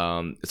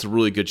 It's a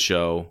really good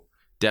show.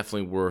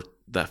 Definitely worth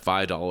that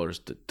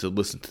 $5 to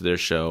listen to their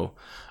show.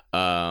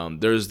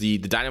 There's the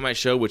Dynamite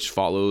show, which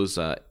follows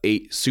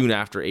soon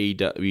after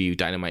AEW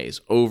Dynamite is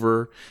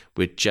over,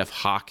 with Jeff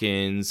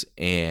Hawkins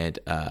and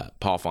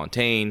Paul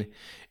Fontaine,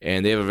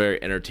 and they have a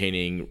very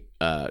entertaining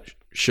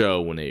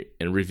show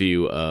in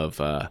review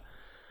of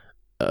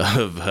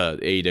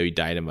AEW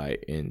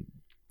Dynamite, and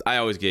I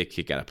always get a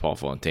kick out of Paul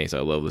Fontaine, so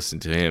I love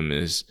listening to him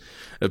and his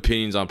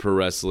opinions on pro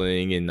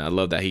wrestling, and I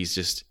love that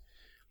he's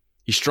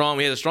strong.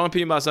 He has a strong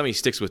opinion about something, he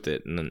sticks with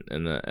it,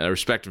 and I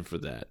respect him for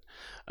that.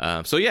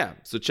 So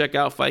check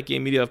out Fight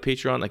Game Media of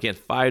Patreon. Again,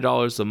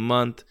 $5 a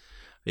month.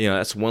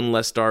 That's one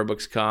less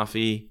Starbucks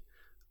coffee.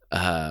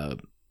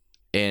 And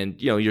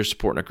you're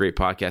supporting a great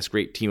podcast,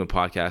 great team of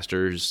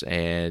podcasters,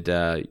 and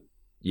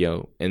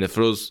and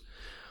for those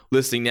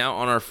listening now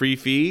on our free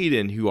feed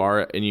and you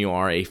are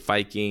a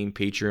Fight Game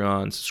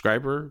Patreon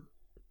subscriber,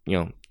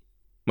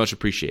 much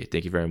appreciated.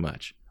 Thank you very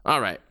much. All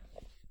right,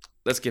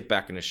 let's get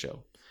back in the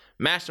show.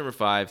 Match number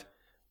 5,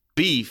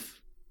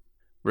 Beef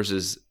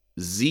versus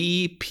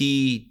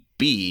ZPB.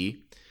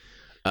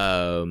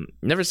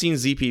 Never seen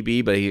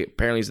ZPB, but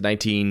apparently he's a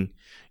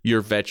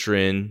 19-year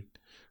veteran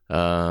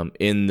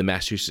in the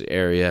Massachusetts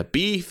area.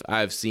 Beef,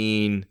 I've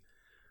seen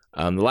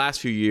the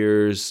last few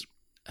years.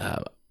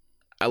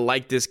 I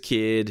like this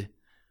kid,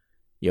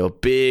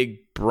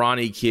 big,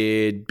 brawny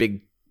kid,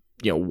 big,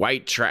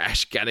 white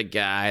trash kind of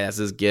guy. That's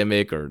his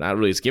gimmick, or not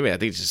really his gimmick. I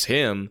think it's just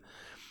him.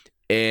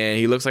 And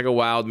he looks like a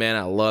wild man.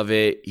 I love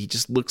it. He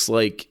just looks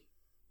like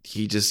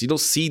you don't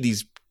see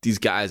these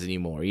guys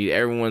anymore.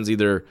 Everyone's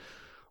either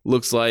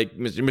looks like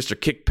Mr.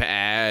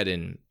 Kickpad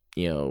and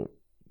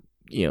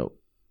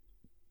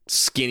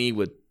skinny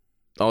with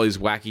all these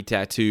wacky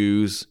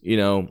tattoos.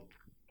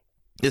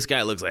 This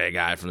guy looks like a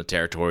guy from the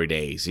Territory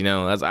days.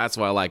 That's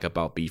what I like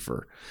about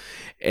Beefer.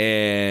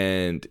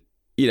 And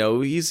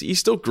he's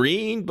still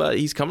green, but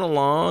he's coming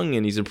along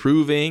and he's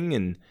improving.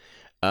 And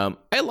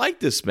I like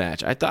this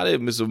match. I thought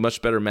it was a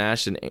much better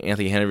match than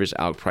Anthony Henry versus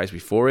Alec Price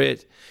before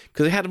it,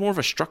 because it had more of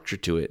a structure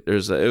to it. It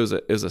was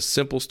a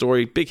simple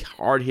story, big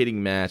hard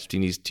hitting match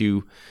between these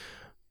two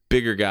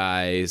bigger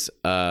guys.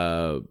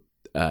 At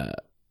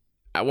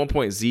one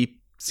point,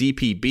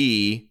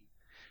 ZPB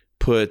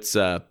puts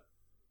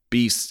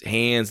Beef's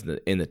hands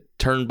in the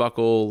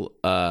turnbuckle,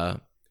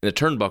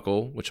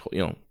 which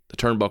the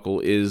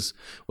turnbuckle is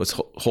what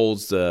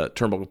holds the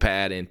turnbuckle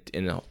pad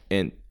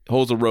and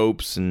holds the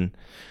ropes and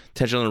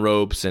tension on the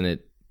ropes, and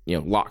it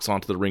locks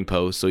onto the ring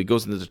post. So he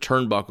goes into the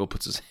turnbuckle,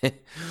 puts his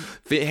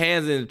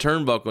hands in the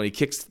turnbuckle, and he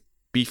kicks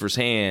Beefer's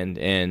hand.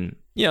 And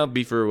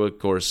Beefer would, of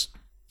course,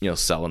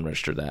 sell and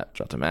register that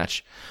throughout the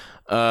match.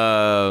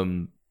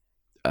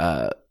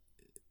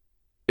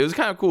 It was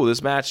kind of cool.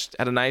 This match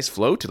had a nice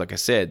flow to it, like I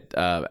said.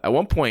 At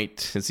one point,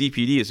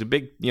 CPD is a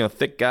big,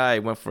 thick guy.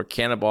 Went for a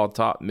cannonball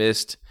top,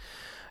 missed.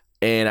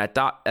 And at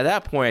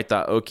that point, I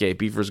thought, okay,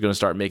 Beefer's going to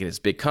start making his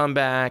big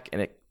comeback.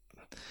 And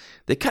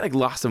they kind of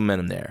lost the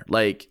momentum there.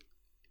 Like,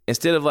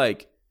 instead of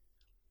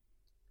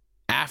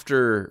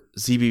after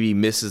ZBB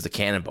misses the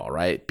cannonball,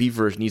 right?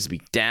 Beefer needs to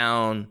be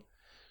down,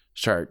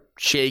 start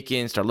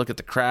shaking, start looking at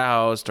the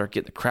crowd, start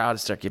getting the crowd to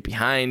start get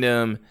behind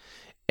him.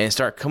 And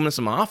start coming to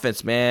some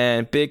offense,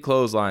 man. Big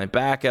clothesline,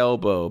 back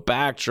elbow,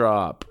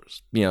 backdrop,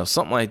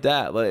 something like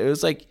that. It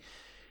was like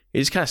he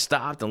just kind of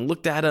stopped and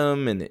looked at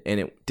him, and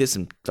it did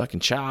some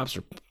fucking chops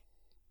or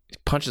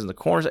punches in the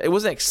corners. It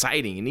wasn't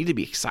exciting. It needed to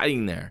be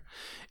exciting there,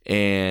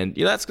 and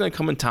that's going to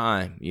come in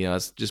time.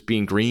 It's just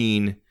being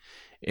green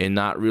and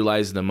not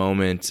realizing the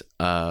moment.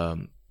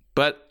 But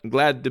I'm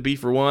glad the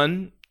Beefer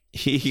won.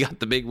 He got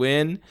the big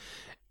win.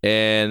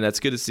 And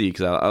that's good to see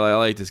because I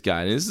like this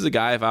guy. And this is a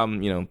guy, if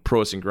I'm, Pro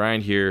Wrestling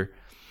Grind here,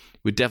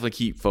 would definitely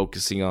keep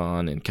focusing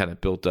on and kind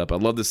of built up.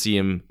 I'd love to see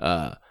him,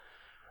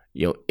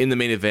 in the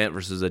main event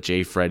versus a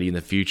Jay Freddy in the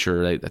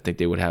future. I think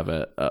they would have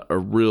a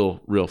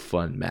real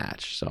fun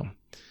match. So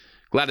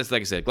glad to see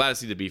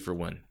the Beefer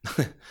win.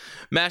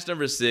 Match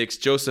number 6,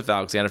 Joseph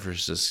Alexander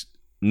versus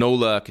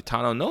Nola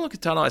Kitano. Nola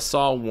Kitano I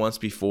saw once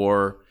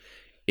before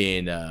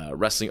in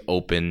Wrestling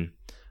Open.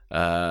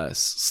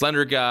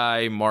 Slender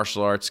guy,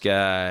 martial arts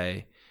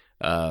guy,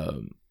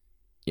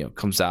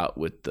 comes out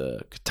with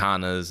the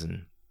katanas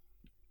and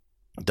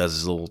does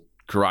his little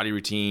karate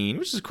routine,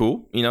 which is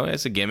cool.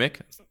 It's a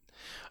gimmick.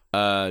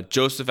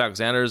 Joseph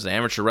Alexander is an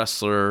amateur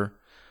wrestler,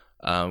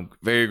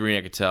 very green,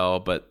 I could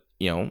tell, but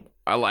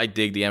I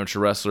dig the amateur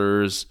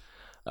wrestlers.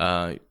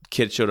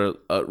 Kid showed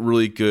a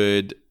really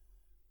good,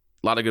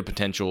 lot of good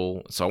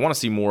potential, so I want to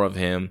see more of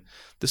him.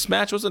 This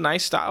match was a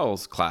nice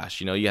styles clash.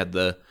 You had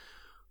the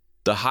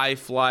high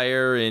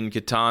flyer in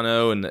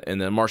Kitano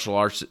and the martial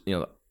arts,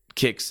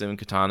 kicks in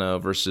Kitano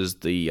versus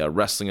the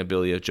wrestling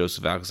ability of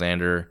Joseph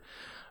Alexander.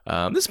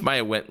 This might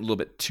have went a little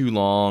bit too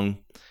long.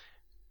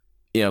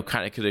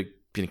 Kind of could have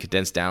been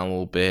condensed down a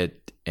little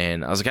bit.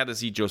 And I was glad to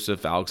see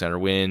Joseph Alexander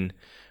win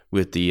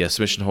with the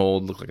submission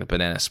hold. Looked like a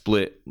banana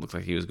split. Looked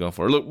like he was going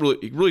for it. Looked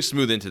really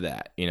smooth into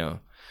that.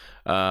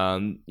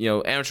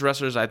 Amateur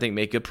wrestlers I think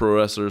make good pro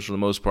wrestlers for the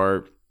most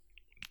part.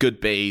 Good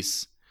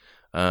base.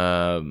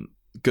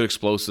 Good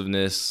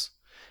explosiveness,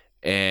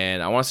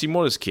 and I want to see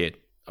more of this kid.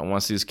 I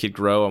want to see this kid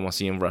grow. I want to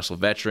see him wrestle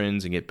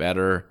veterans and get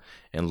better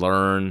and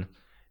learn.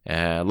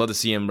 I'd love to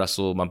see him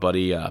wrestle my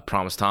buddy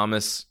Promise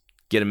Thomas,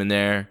 get him in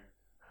there,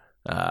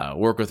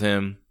 work with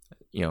him,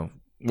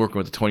 working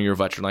with a 20-year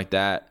veteran like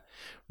that,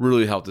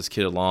 really help this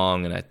kid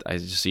along, and I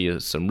just see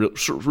some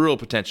real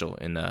potential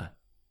in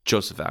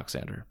Joseph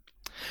Alexander.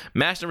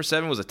 Match number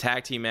 7 was a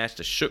tag team match,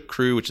 the Shook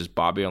Crew, which is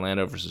Bobby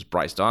Orlando versus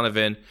Bryce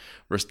Donovan,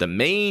 versus the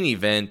main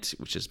event,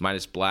 which is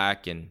Midas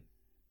Black and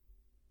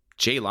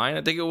Jay Lyon,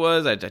 I think it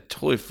was. I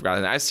totally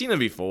forgot. I've seen him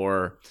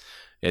before.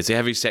 It's a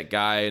heavy-set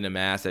guy in a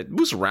mask that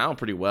moves around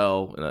pretty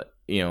well,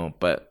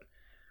 but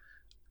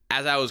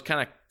as I was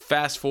kind of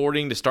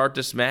fast-forwarding to start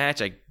this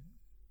match,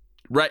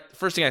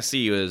 first thing I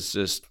see was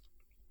just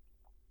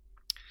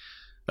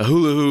a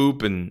hula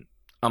hoop, and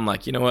I'm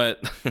like, you know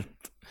what?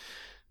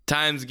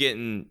 Time's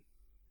getting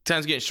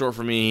short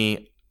for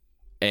me,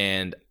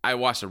 and I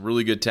watched a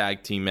really good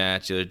tag team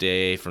match the other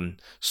day from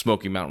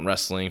Smoky Mountain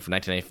Wrestling from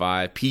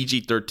 1995.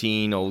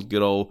 PG-13,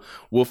 good old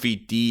Wolfie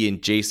D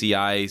and JC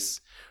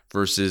Ice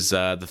versus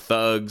the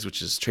Thugs,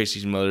 which is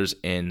Tracy Mothers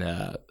and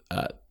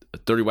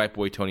 30 White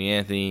Boy Tony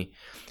Anthony,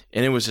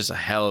 and it was just a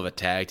hell of a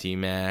tag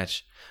team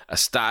match. A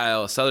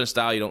southern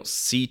style you don't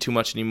see too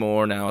much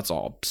anymore. Now it's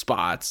all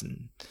spots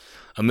and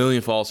a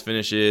million false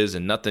finishes,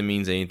 and nothing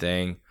means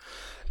anything.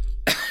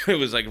 It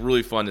was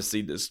really fun to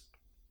see this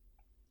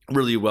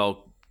really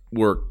well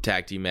worked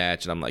tag team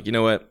match, and I'm like, you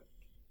know what?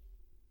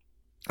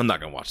 I'm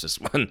not gonna watch this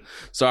one.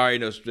 Sorry,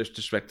 no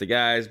disrespect to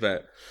guys,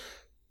 but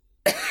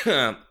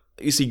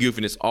you see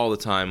goofiness all the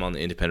time on the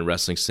independent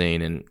wrestling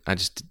scene, and I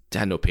just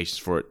had no patience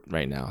for it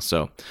right now.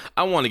 So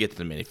I want to get to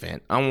the main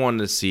event. I wanted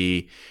to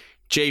see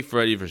Jay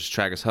Freddy versus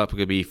Travis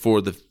Huckabee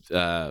for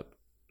the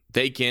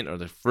vacant or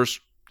the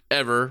first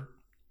ever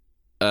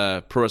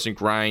Pro Wrestling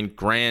Grind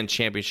Grand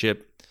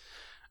Championship.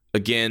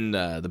 Again,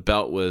 the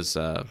belt was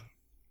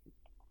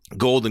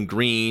gold and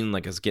green,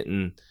 like it's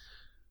getting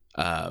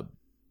Pro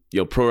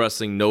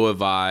Wrestling Noah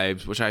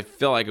vibes, which I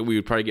feel like we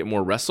would probably get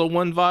more Wrestle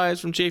One vibes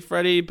from Jay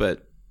Freddy,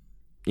 but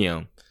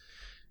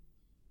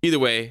either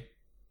way,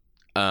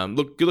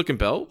 good looking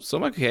belt. So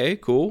I'm like, okay,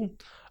 cool.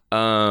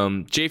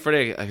 Jay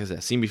Freddy, like I said,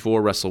 I've seen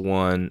before Wrestle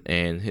One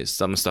and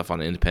some stuff on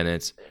the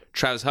independents.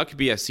 Travis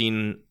Huckabee, I've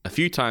seen a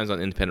few times on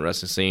the independent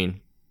wrestling scene,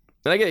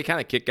 and I get a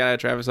kind of kick out of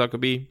Travis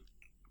Huckabee.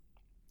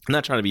 I'm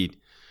not trying to be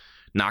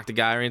knock the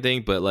guy or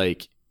anything, but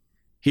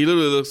He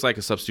literally looks like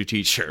a substitute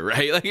teacher,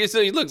 right? Like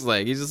he looks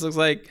like he just looks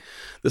like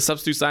the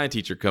substitute science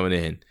teacher coming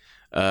in.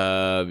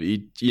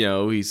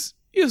 He's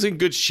in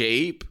good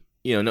shape.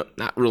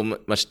 Not real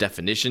much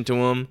definition to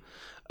him.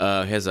 He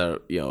has a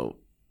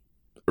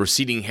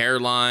receding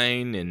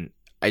hairline, and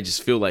I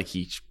just feel like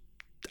he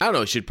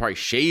should probably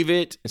shave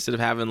it instead of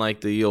having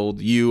like the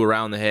old U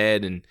around the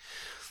head. And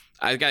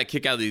I got a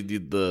kick out of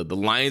the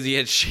lines he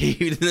had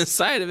shaved in the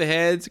side of the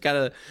head. It kind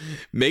of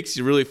makes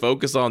you really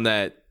focus on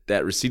that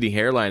receding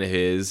hairline of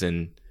his,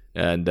 and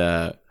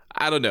I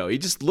don't know. He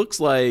just looks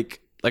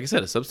like I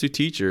said, a substitute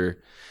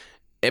teacher,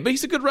 but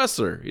he's a good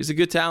wrestler. He's a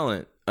good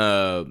talent.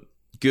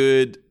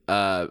 Good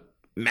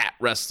mat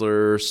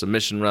wrestler,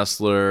 submission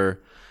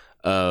wrestler.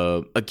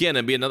 Again,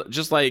 it'd be another,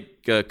 just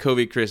like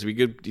Covey Chris.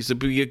 He's a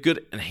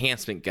good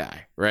enhancement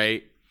guy,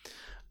 right?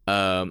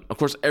 Of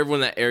course, everyone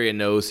in that area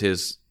knows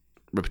his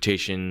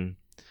reputation,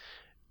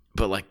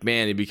 but like,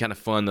 man, it'd be kind of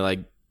fun to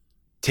like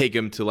take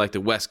him to like the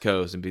West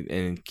Coast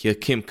and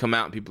him come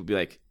out and people be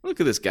like, look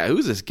at this guy.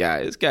 Who's this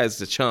guy? This guy's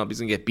a chump. He's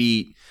gonna get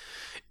beat,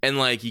 and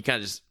like he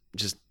kind of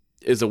just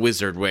is a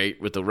wizard, right,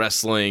 with the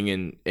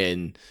wrestling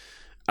and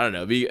I don't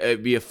know.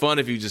 It'd be fun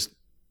if you just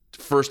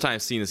first time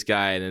seeing this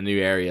guy in a new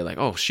area, like,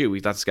 oh shoot, we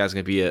thought this guy's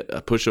gonna be a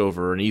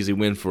pushover, an easy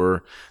win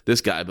for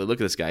this guy, but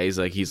look at this guy.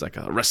 He's like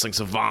a wrestling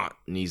savant,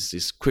 and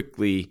he's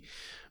quickly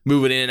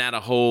moving in and out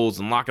of holds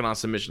and locking on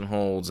submission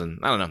holds, and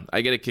I don't know.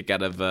 I get a kick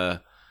out of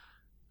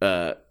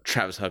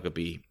Travis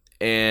Huckabee,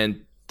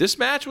 and this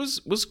match was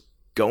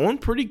going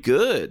pretty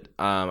good.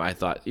 I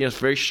thought, it's a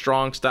very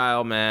strong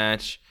style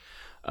match.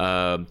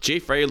 Jay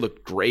Frey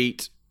looked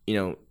great,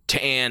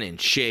 tan in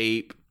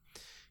shape,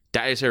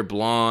 dyed his hair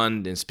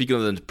blonde. And speaking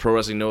of the Pro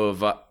Wrestling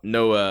Noah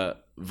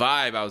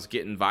vibe, I was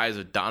getting vibes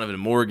of Donovan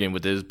Morgan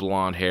with his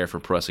blonde hair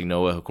from Pro Wrestling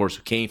Noah, of course,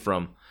 who came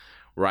from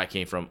where I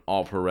came from,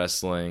 All Pro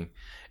Wrestling,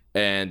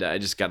 and I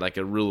just got like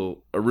a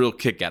real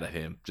kick out of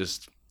him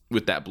just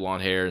with that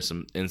blonde hair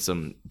and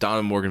some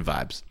Donovan Morgan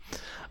vibes.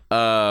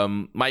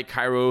 Mike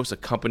Kairos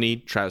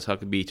accompanied Travis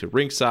Huckabee to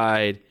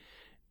ringside,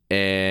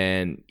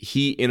 and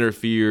he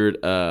interfered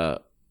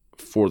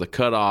for the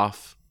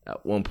cutoff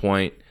at one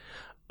point.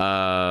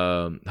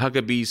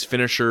 Huckabee's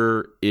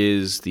finisher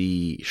is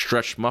the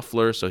stretch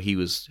muffler, so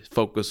his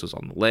focus was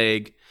on the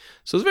leg.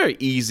 So it's a very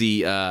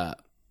easy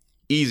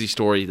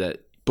story that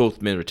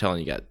both men were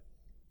telling. You got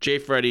Jay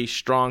Freddy,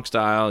 strong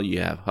style.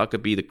 You have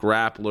Huckabee, the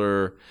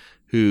grappler,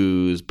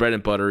 whose bread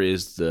and butter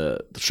is the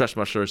stretch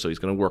muffler, so he's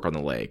going to work on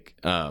the leg.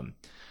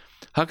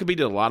 Huckabee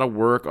did a lot of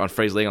work on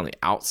Freddy's leg on the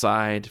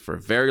outside for a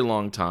very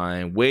long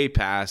time, way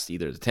past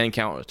either the 10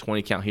 count or the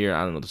 20 count here.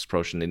 I don't know this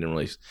promotion. They didn't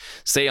really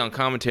say on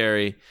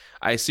commentary.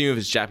 I assume if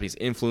it's Japanese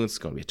influence, it's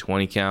going to be a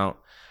 20 count.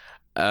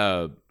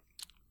 The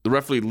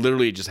referee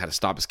literally just had to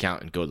stop his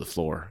count and go to the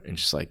floor. And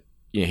just like,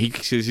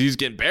 he's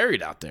getting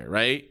buried out there,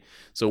 right?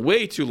 So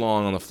way too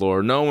long on the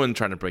floor. No one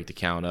trying to break the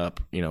count up.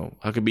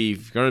 Huckabee,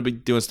 if you're going to be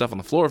doing stuff on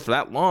the floor for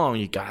that long,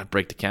 you got to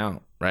break the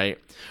count, right?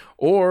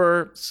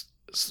 Or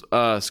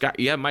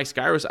you have Mike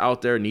Skyros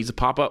out there, needs to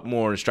pop up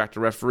more and distract the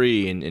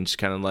referee and just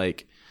kind of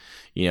like,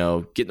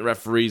 get in the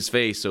referee's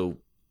face so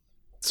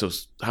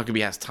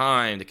Huckabee has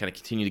time to kind of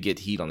continue to get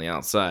heat on the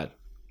outside.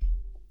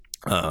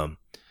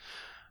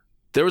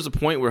 There was a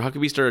point where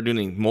Huckabee started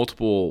doing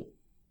multiple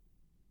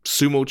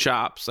sumo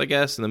chops, I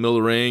guess, in the middle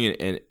of the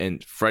ring,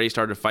 and Freddie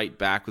started to fight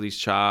back with these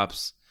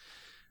chops.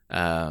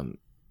 I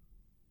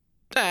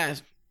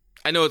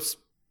know it's,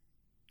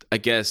 I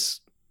guess,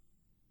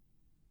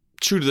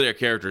 true to their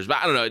characters, but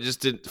I don't know. It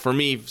just did, for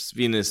me,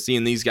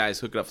 seeing these guys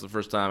hook it up for the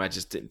first time, it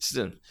just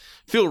didn't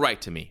feel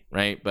right to me,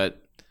 right?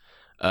 But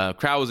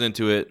crowd was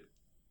into it.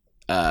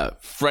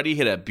 Freddie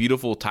hit a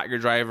beautiful Tiger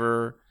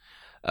Driver,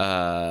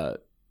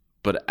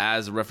 but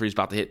as the referee's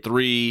about to hit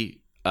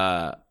 3,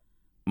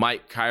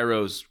 Mike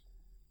Kairos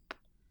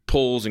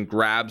pulls and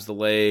grabs the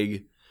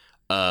leg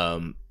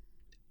and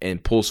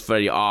pulls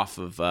Freddie off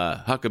of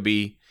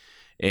Huckabee.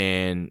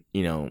 And,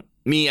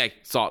 I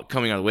saw it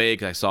coming out of the way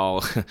because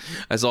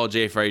I saw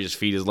Jay Freddie just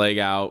feed his leg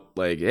out,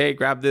 like, hey,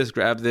 grab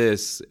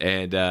this.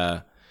 And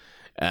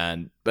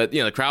but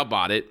the crowd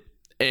bought it.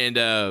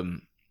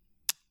 And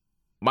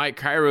Mike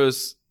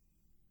Kairos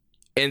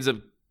ends up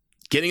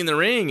getting in the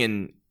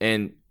ring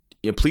and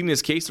pleading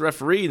his case to the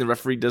referee, and the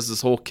referee does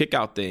this whole kick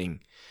out thing.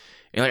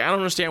 And I don't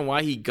understand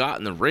why he got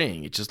in the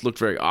ring. It just looked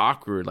very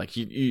awkward. Like,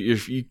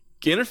 if you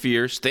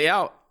interfere, stay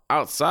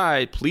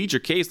outside, plead your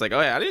case. Like, oh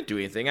yeah, I didn't do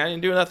anything. I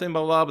didn't do nothing,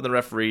 blah, blah. But the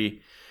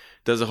referee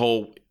does a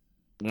whole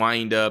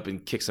wind up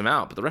and kicks him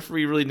out. But the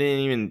referee really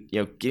didn't even,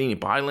 get any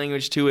body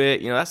language to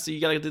it. You got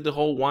to do the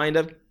whole wind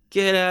up.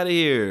 Get out of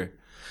here.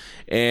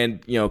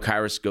 And,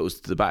 Kairos goes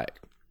to the back.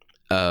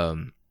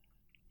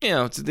 They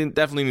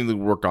definitely need to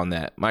work on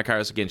that. Mike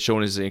Kairos, again,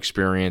 showing his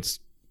experience.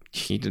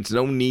 There's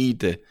no need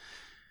to,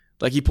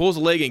 like, he pulls a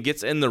leg and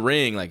gets in the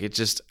ring. Like, it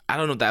just, I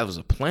don't know if that was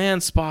a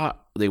planned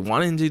spot. They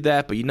wanted to do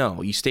that, but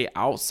you stay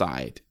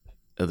outside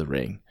of the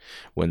ring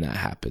when that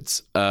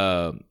happens.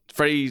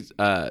 Jay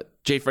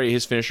Freddy,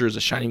 his finisher is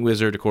a Shining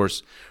Wizard, of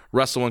course.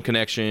 Wrestle One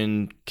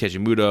Connection,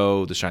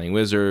 Kejimuto, the Shining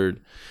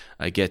Wizard.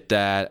 I get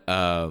that.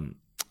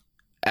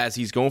 as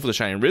he's going for the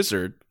Shining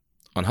Wizard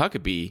on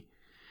Huckabee,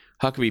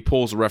 Huckabee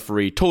pulls the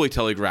referee, totally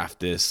telegraphed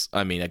this.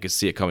 I mean, I could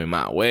see it coming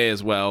my way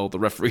as well. The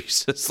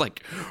referee's just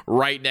like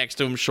right next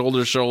to him, shoulder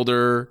to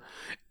shoulder.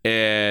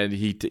 And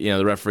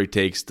the referee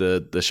takes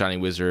the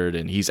Shining Wizard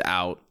and he's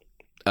out.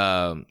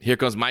 Here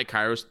comes Mike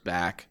Kairos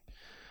back.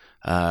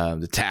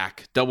 The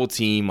tack, double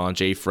team on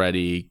Jay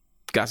Freddy.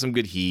 Got some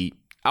good heat.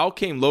 Out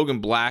came Logan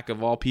Black,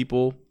 of all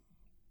people,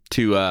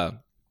 to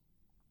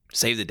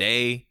save the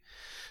day.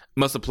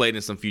 Must have played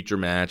in some future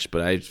match,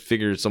 but I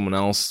figured someone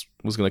else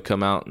was going to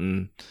come out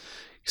and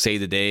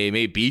save the day.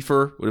 Maybe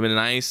Beefer would have been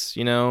nice,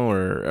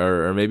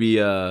 or maybe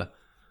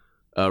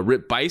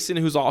Rip Bison,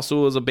 who's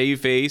also was a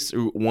babyface,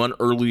 who won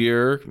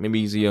earlier.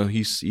 Maybe he's going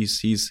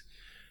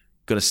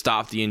to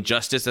stop the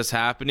injustice that's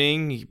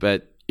happening.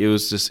 But it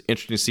was just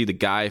interesting to see the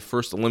guy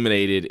first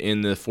eliminated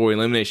in the 4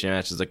 elimination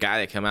match as the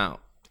guy that came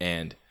out,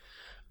 and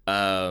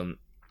he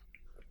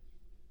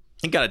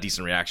got a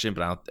decent reaction.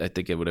 But I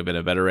think it would have been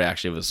a better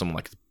reaction if it was someone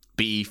like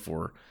Beef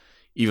or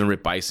even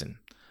Rip Bison.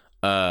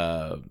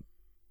 Huckabee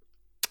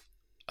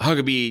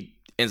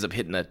ends up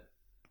hitting a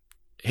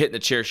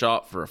chair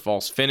shot for a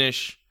false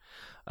finish.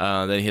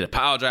 Then he hit a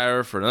pile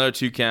driver for another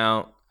 2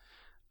 count.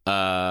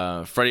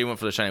 Freddie went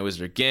for the Shining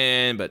Wizard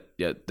again, but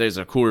yeah, there's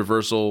a cool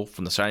reversal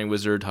from the Shining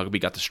Wizard.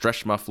 Huckabee got the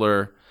stretch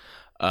muffler.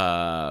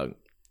 And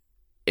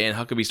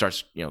Huckabee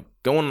starts,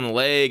 going on the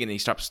leg, and he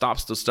stops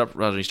the stuff.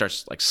 He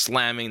starts like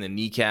slamming the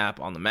kneecap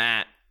on the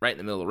mat right in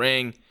the middle of the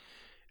ring.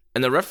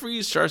 And the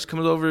referee starts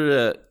coming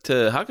over to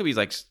Huckabee's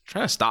like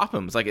trying to stop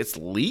him. It's like, it's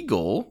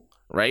legal,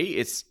 right?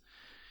 He's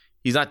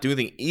not doing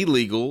anything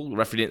illegal. The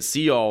referee didn't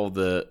see all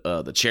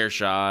the chair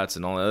shots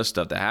and all the other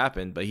stuff that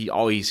happened, but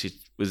all he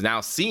was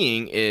now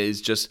seeing is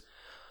just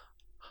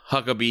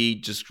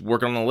Huckabee just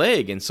working on the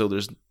leg. And so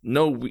there's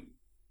no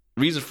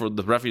reason for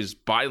the referee's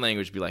body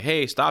language to be like,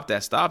 hey, stop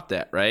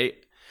that, right?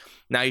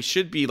 Now he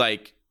should be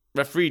like,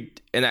 referee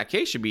in that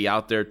case should be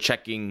out there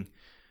checking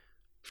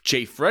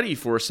Jay Freddy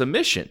for a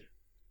submission,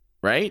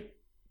 right?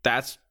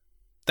 That's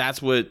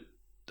what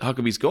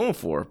Huckabee's going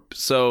for.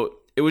 So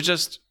it was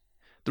just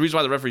the reason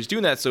why the referee's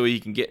doing that, so he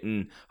can get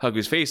in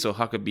Huckabee's face, so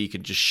Huckabee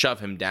can just shove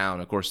him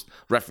down. Of course, the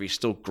referee's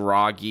still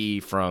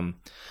groggy from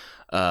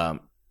the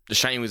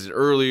Shining Wizard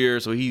earlier,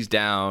 so he's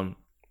down.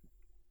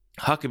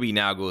 Huckabee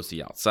now goes to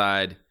the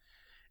outside,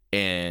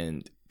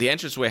 and the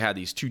entranceway had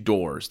these 2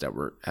 doors that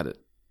had a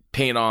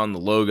paint on the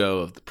logo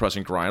of the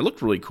Prussian Grind. It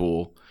looked really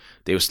cool.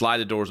 They would slide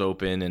the doors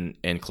open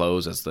and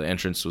close as the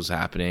entrance was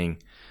happening.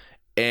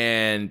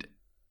 And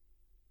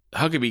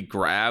Huckabee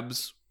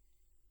grabs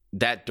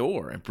that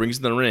door and brings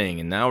it in the ring.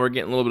 And now we're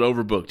getting a little bit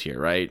overbooked here,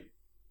 right?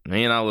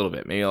 Maybe not a little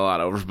bit, maybe a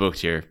lot overbooked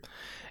here.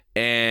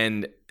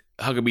 And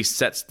Huckabee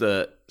sets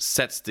the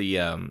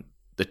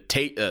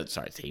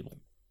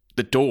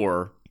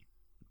door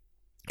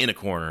in a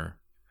corner.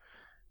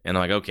 And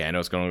I'm like, okay, I know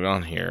what's going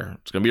on here.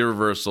 It's going to be a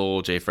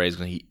reversal. Jay Freddy's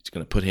going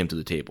to put him to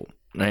the table,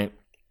 right?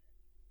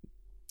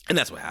 And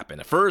that's what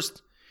happened. At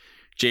first,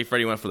 Jay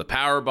Freddy went for the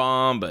power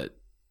bomb, but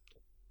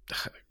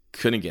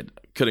couldn't get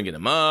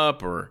him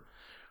up, or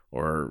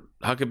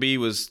Huckabee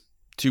was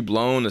too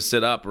blown to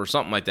sit up or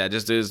something like that.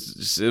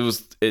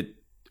 It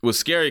was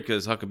scary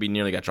because Huckabee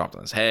nearly got dropped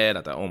on his head.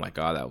 I thought, oh my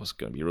God, that was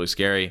going to be really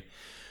scary.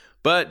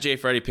 But Jay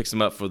Freddy picks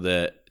him up for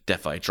the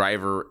Deathlight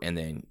Driver and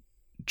then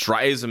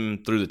drives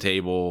him through the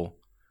table.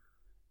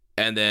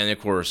 And then, of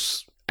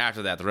course,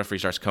 after that, the referee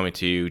starts coming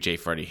to. Jay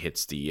Freddy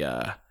hits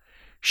the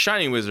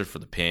Shining Wizard for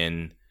the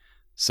pin.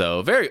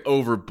 So, very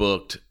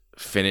overbooked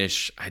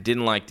finish. I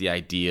didn't like the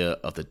idea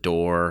of the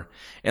door.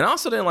 And I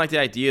also didn't like the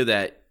idea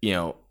that,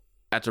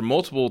 after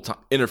multiple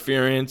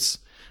interference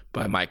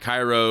by Mike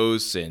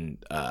Kairos and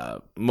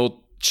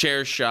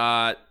chair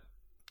shot,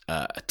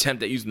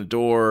 attempt at using the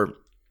door,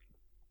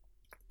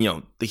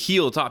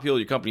 the top heel of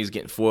your company is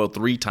getting foiled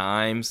 3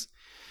 times.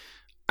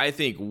 I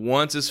think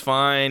once is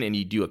fine, and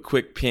you do a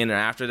quick pin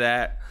after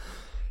that.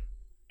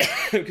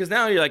 Because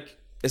now you're like,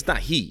 it's not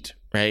heat,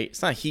 right?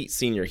 It's not heat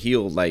seeing your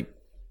heel like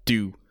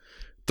do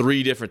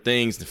 3 different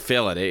things and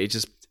fail at it. It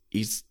just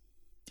he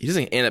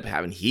doesn't end up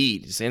having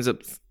heat. He just ends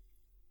up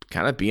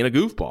kind of being a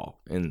goofball,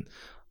 and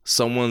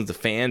the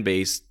fan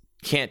base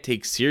can't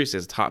take serious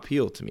as a top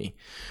heel to me.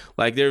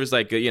 Like there was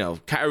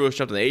Kairos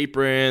jumped on the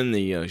apron,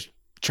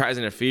 tries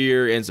to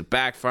interfere, ends up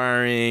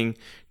backfiring.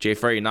 Jay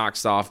Freddy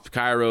knocks off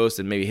Kairos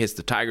and maybe hits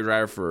the Tiger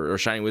Driver or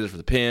Shining Wizard for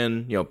the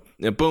pin.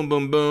 Boom,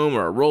 boom, boom,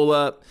 or a roll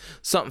up,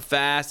 something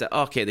fast. That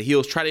okay, the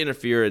heels try to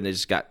interfere and it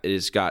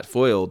just got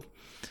foiled.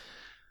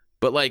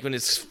 But when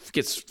it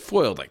gets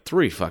foiled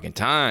 3 fucking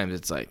times,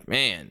 it's like,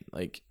 man,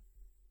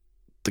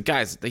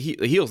 the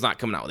heel's not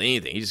coming out with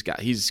anything. He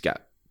just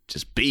got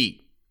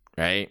beat,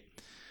 right?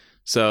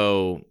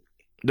 So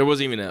there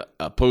wasn't even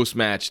a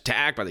post-match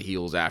tag by the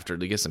heels after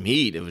to get some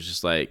heat. It was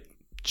just like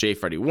Jay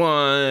Freddy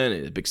won,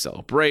 and a big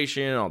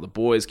celebration. All the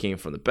boys came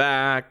from the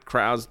back,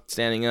 crowds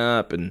standing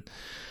up, and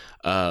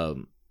it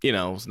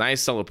was a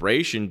nice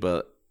celebration.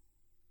 But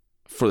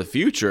for the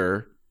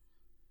future,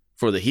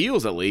 for the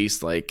heels at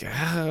least, they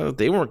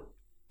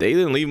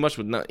didn't leave much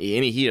with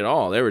any heat at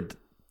all. They were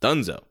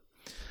donezo.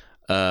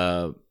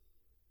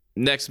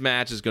 Next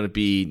match is going to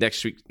be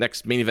next week.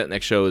 Next main event,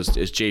 next show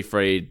is Jay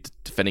Frey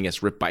defending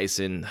against Rick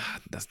Bison.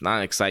 That's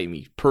not exciting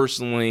me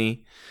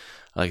personally.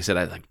 Like I said,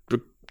 I like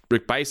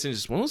Rick Bison.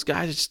 Just one of those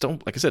guys. I just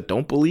don't, like I said,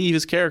 don't believe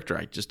his character.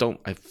 I just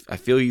don't. I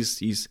feel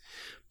he's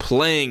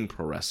playing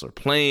pro wrestler,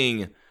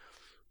 playing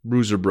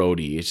Bruiser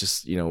Brody. It's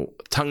just,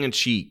 tongue in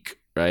cheek,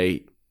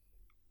 right?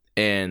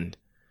 And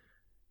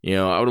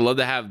I would love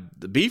to have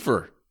the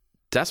Beefer.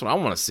 That's what I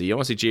want to see. I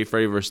want to see Jay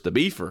Frey versus the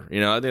Beefer.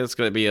 I think it's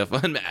going to be a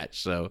fun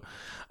match. So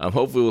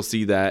hopefully we'll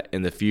see that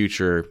in the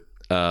future.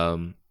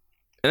 And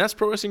that's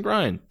Pro Wrestling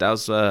Grind. That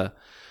was, like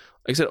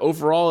I said,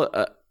 overall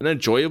an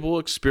enjoyable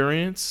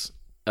experience.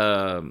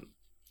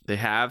 They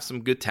have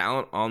some good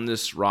talent on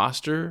this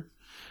roster,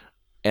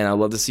 and I'd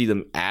love to see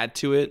them add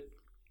to it.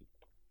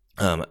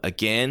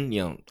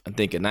 Again, I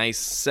think a nice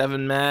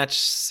 7 match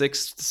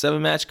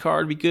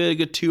card would be good. A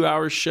good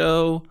 2-hour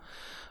show.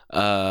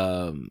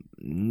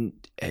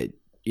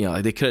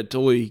 They could have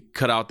totally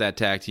cut out that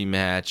tag team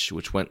match,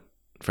 which went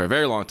for a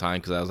very long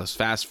time because I was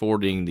fast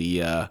forwarding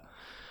the,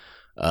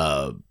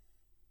 to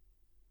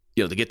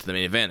get to the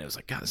main event. It was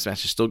like, God, this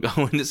match is still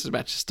going. This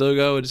match is still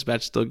going. This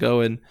match is still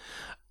going.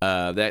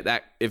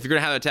 That if you're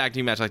gonna have a tag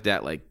team match like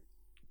that, like,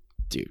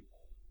 dude,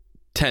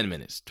 10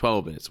 minutes,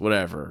 12 minutes,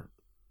 whatever,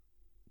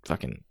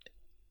 fucking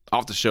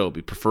off the show,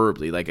 be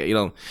preferably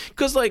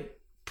because like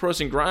Pro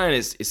Wrestling Grind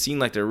it seemed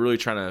like they're really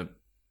trying to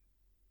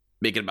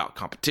make it about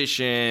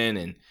competition,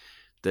 and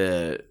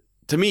to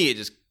me it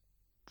just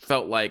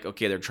felt like,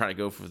 okay, they're trying to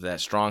go for that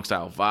strong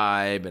style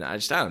vibe, and I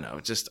don't know.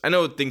 I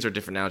know things are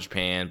different now in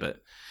Japan,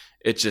 but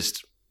it's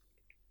just,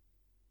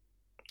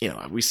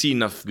 we see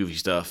enough goofy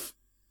stuff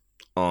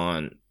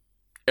on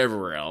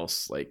everywhere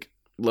else. Like,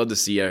 love to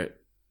see Pro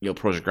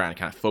Wrestling Grind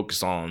kind of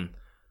focus on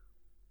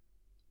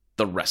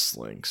the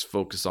wrestlings,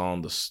 focus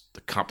on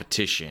the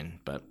competition.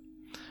 But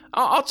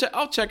I'll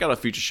check out a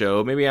future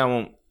show. Maybe I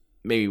won't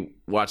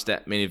watch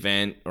that main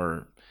event,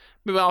 or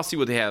maybe I'll see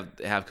what they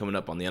have coming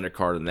up on the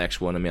undercard of the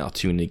next one, and maybe I'll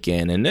tune in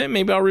again, and then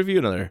maybe I'll review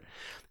another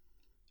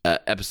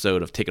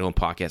episode of Take It Home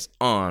Podcast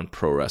on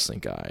Pro Wrestling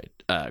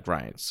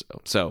Grind.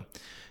 So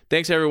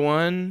thanks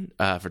everyone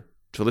for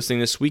listening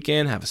this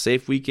weekend. Have a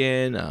safe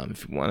weekend.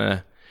 If you want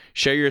to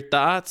share your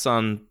thoughts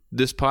on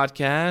this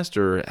podcast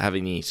or have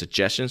any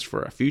suggestions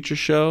for a future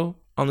show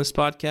on this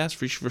podcast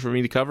for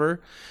me to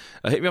cover,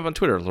 hit me up on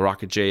Twitter,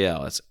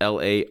 LaRoccaJL. That's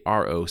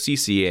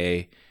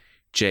LAROCCAJL.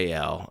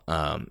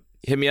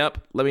 Hit me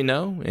up, let me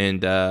know,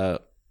 and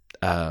have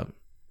a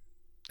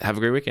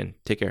great weekend.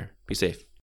 Take care. Be safe.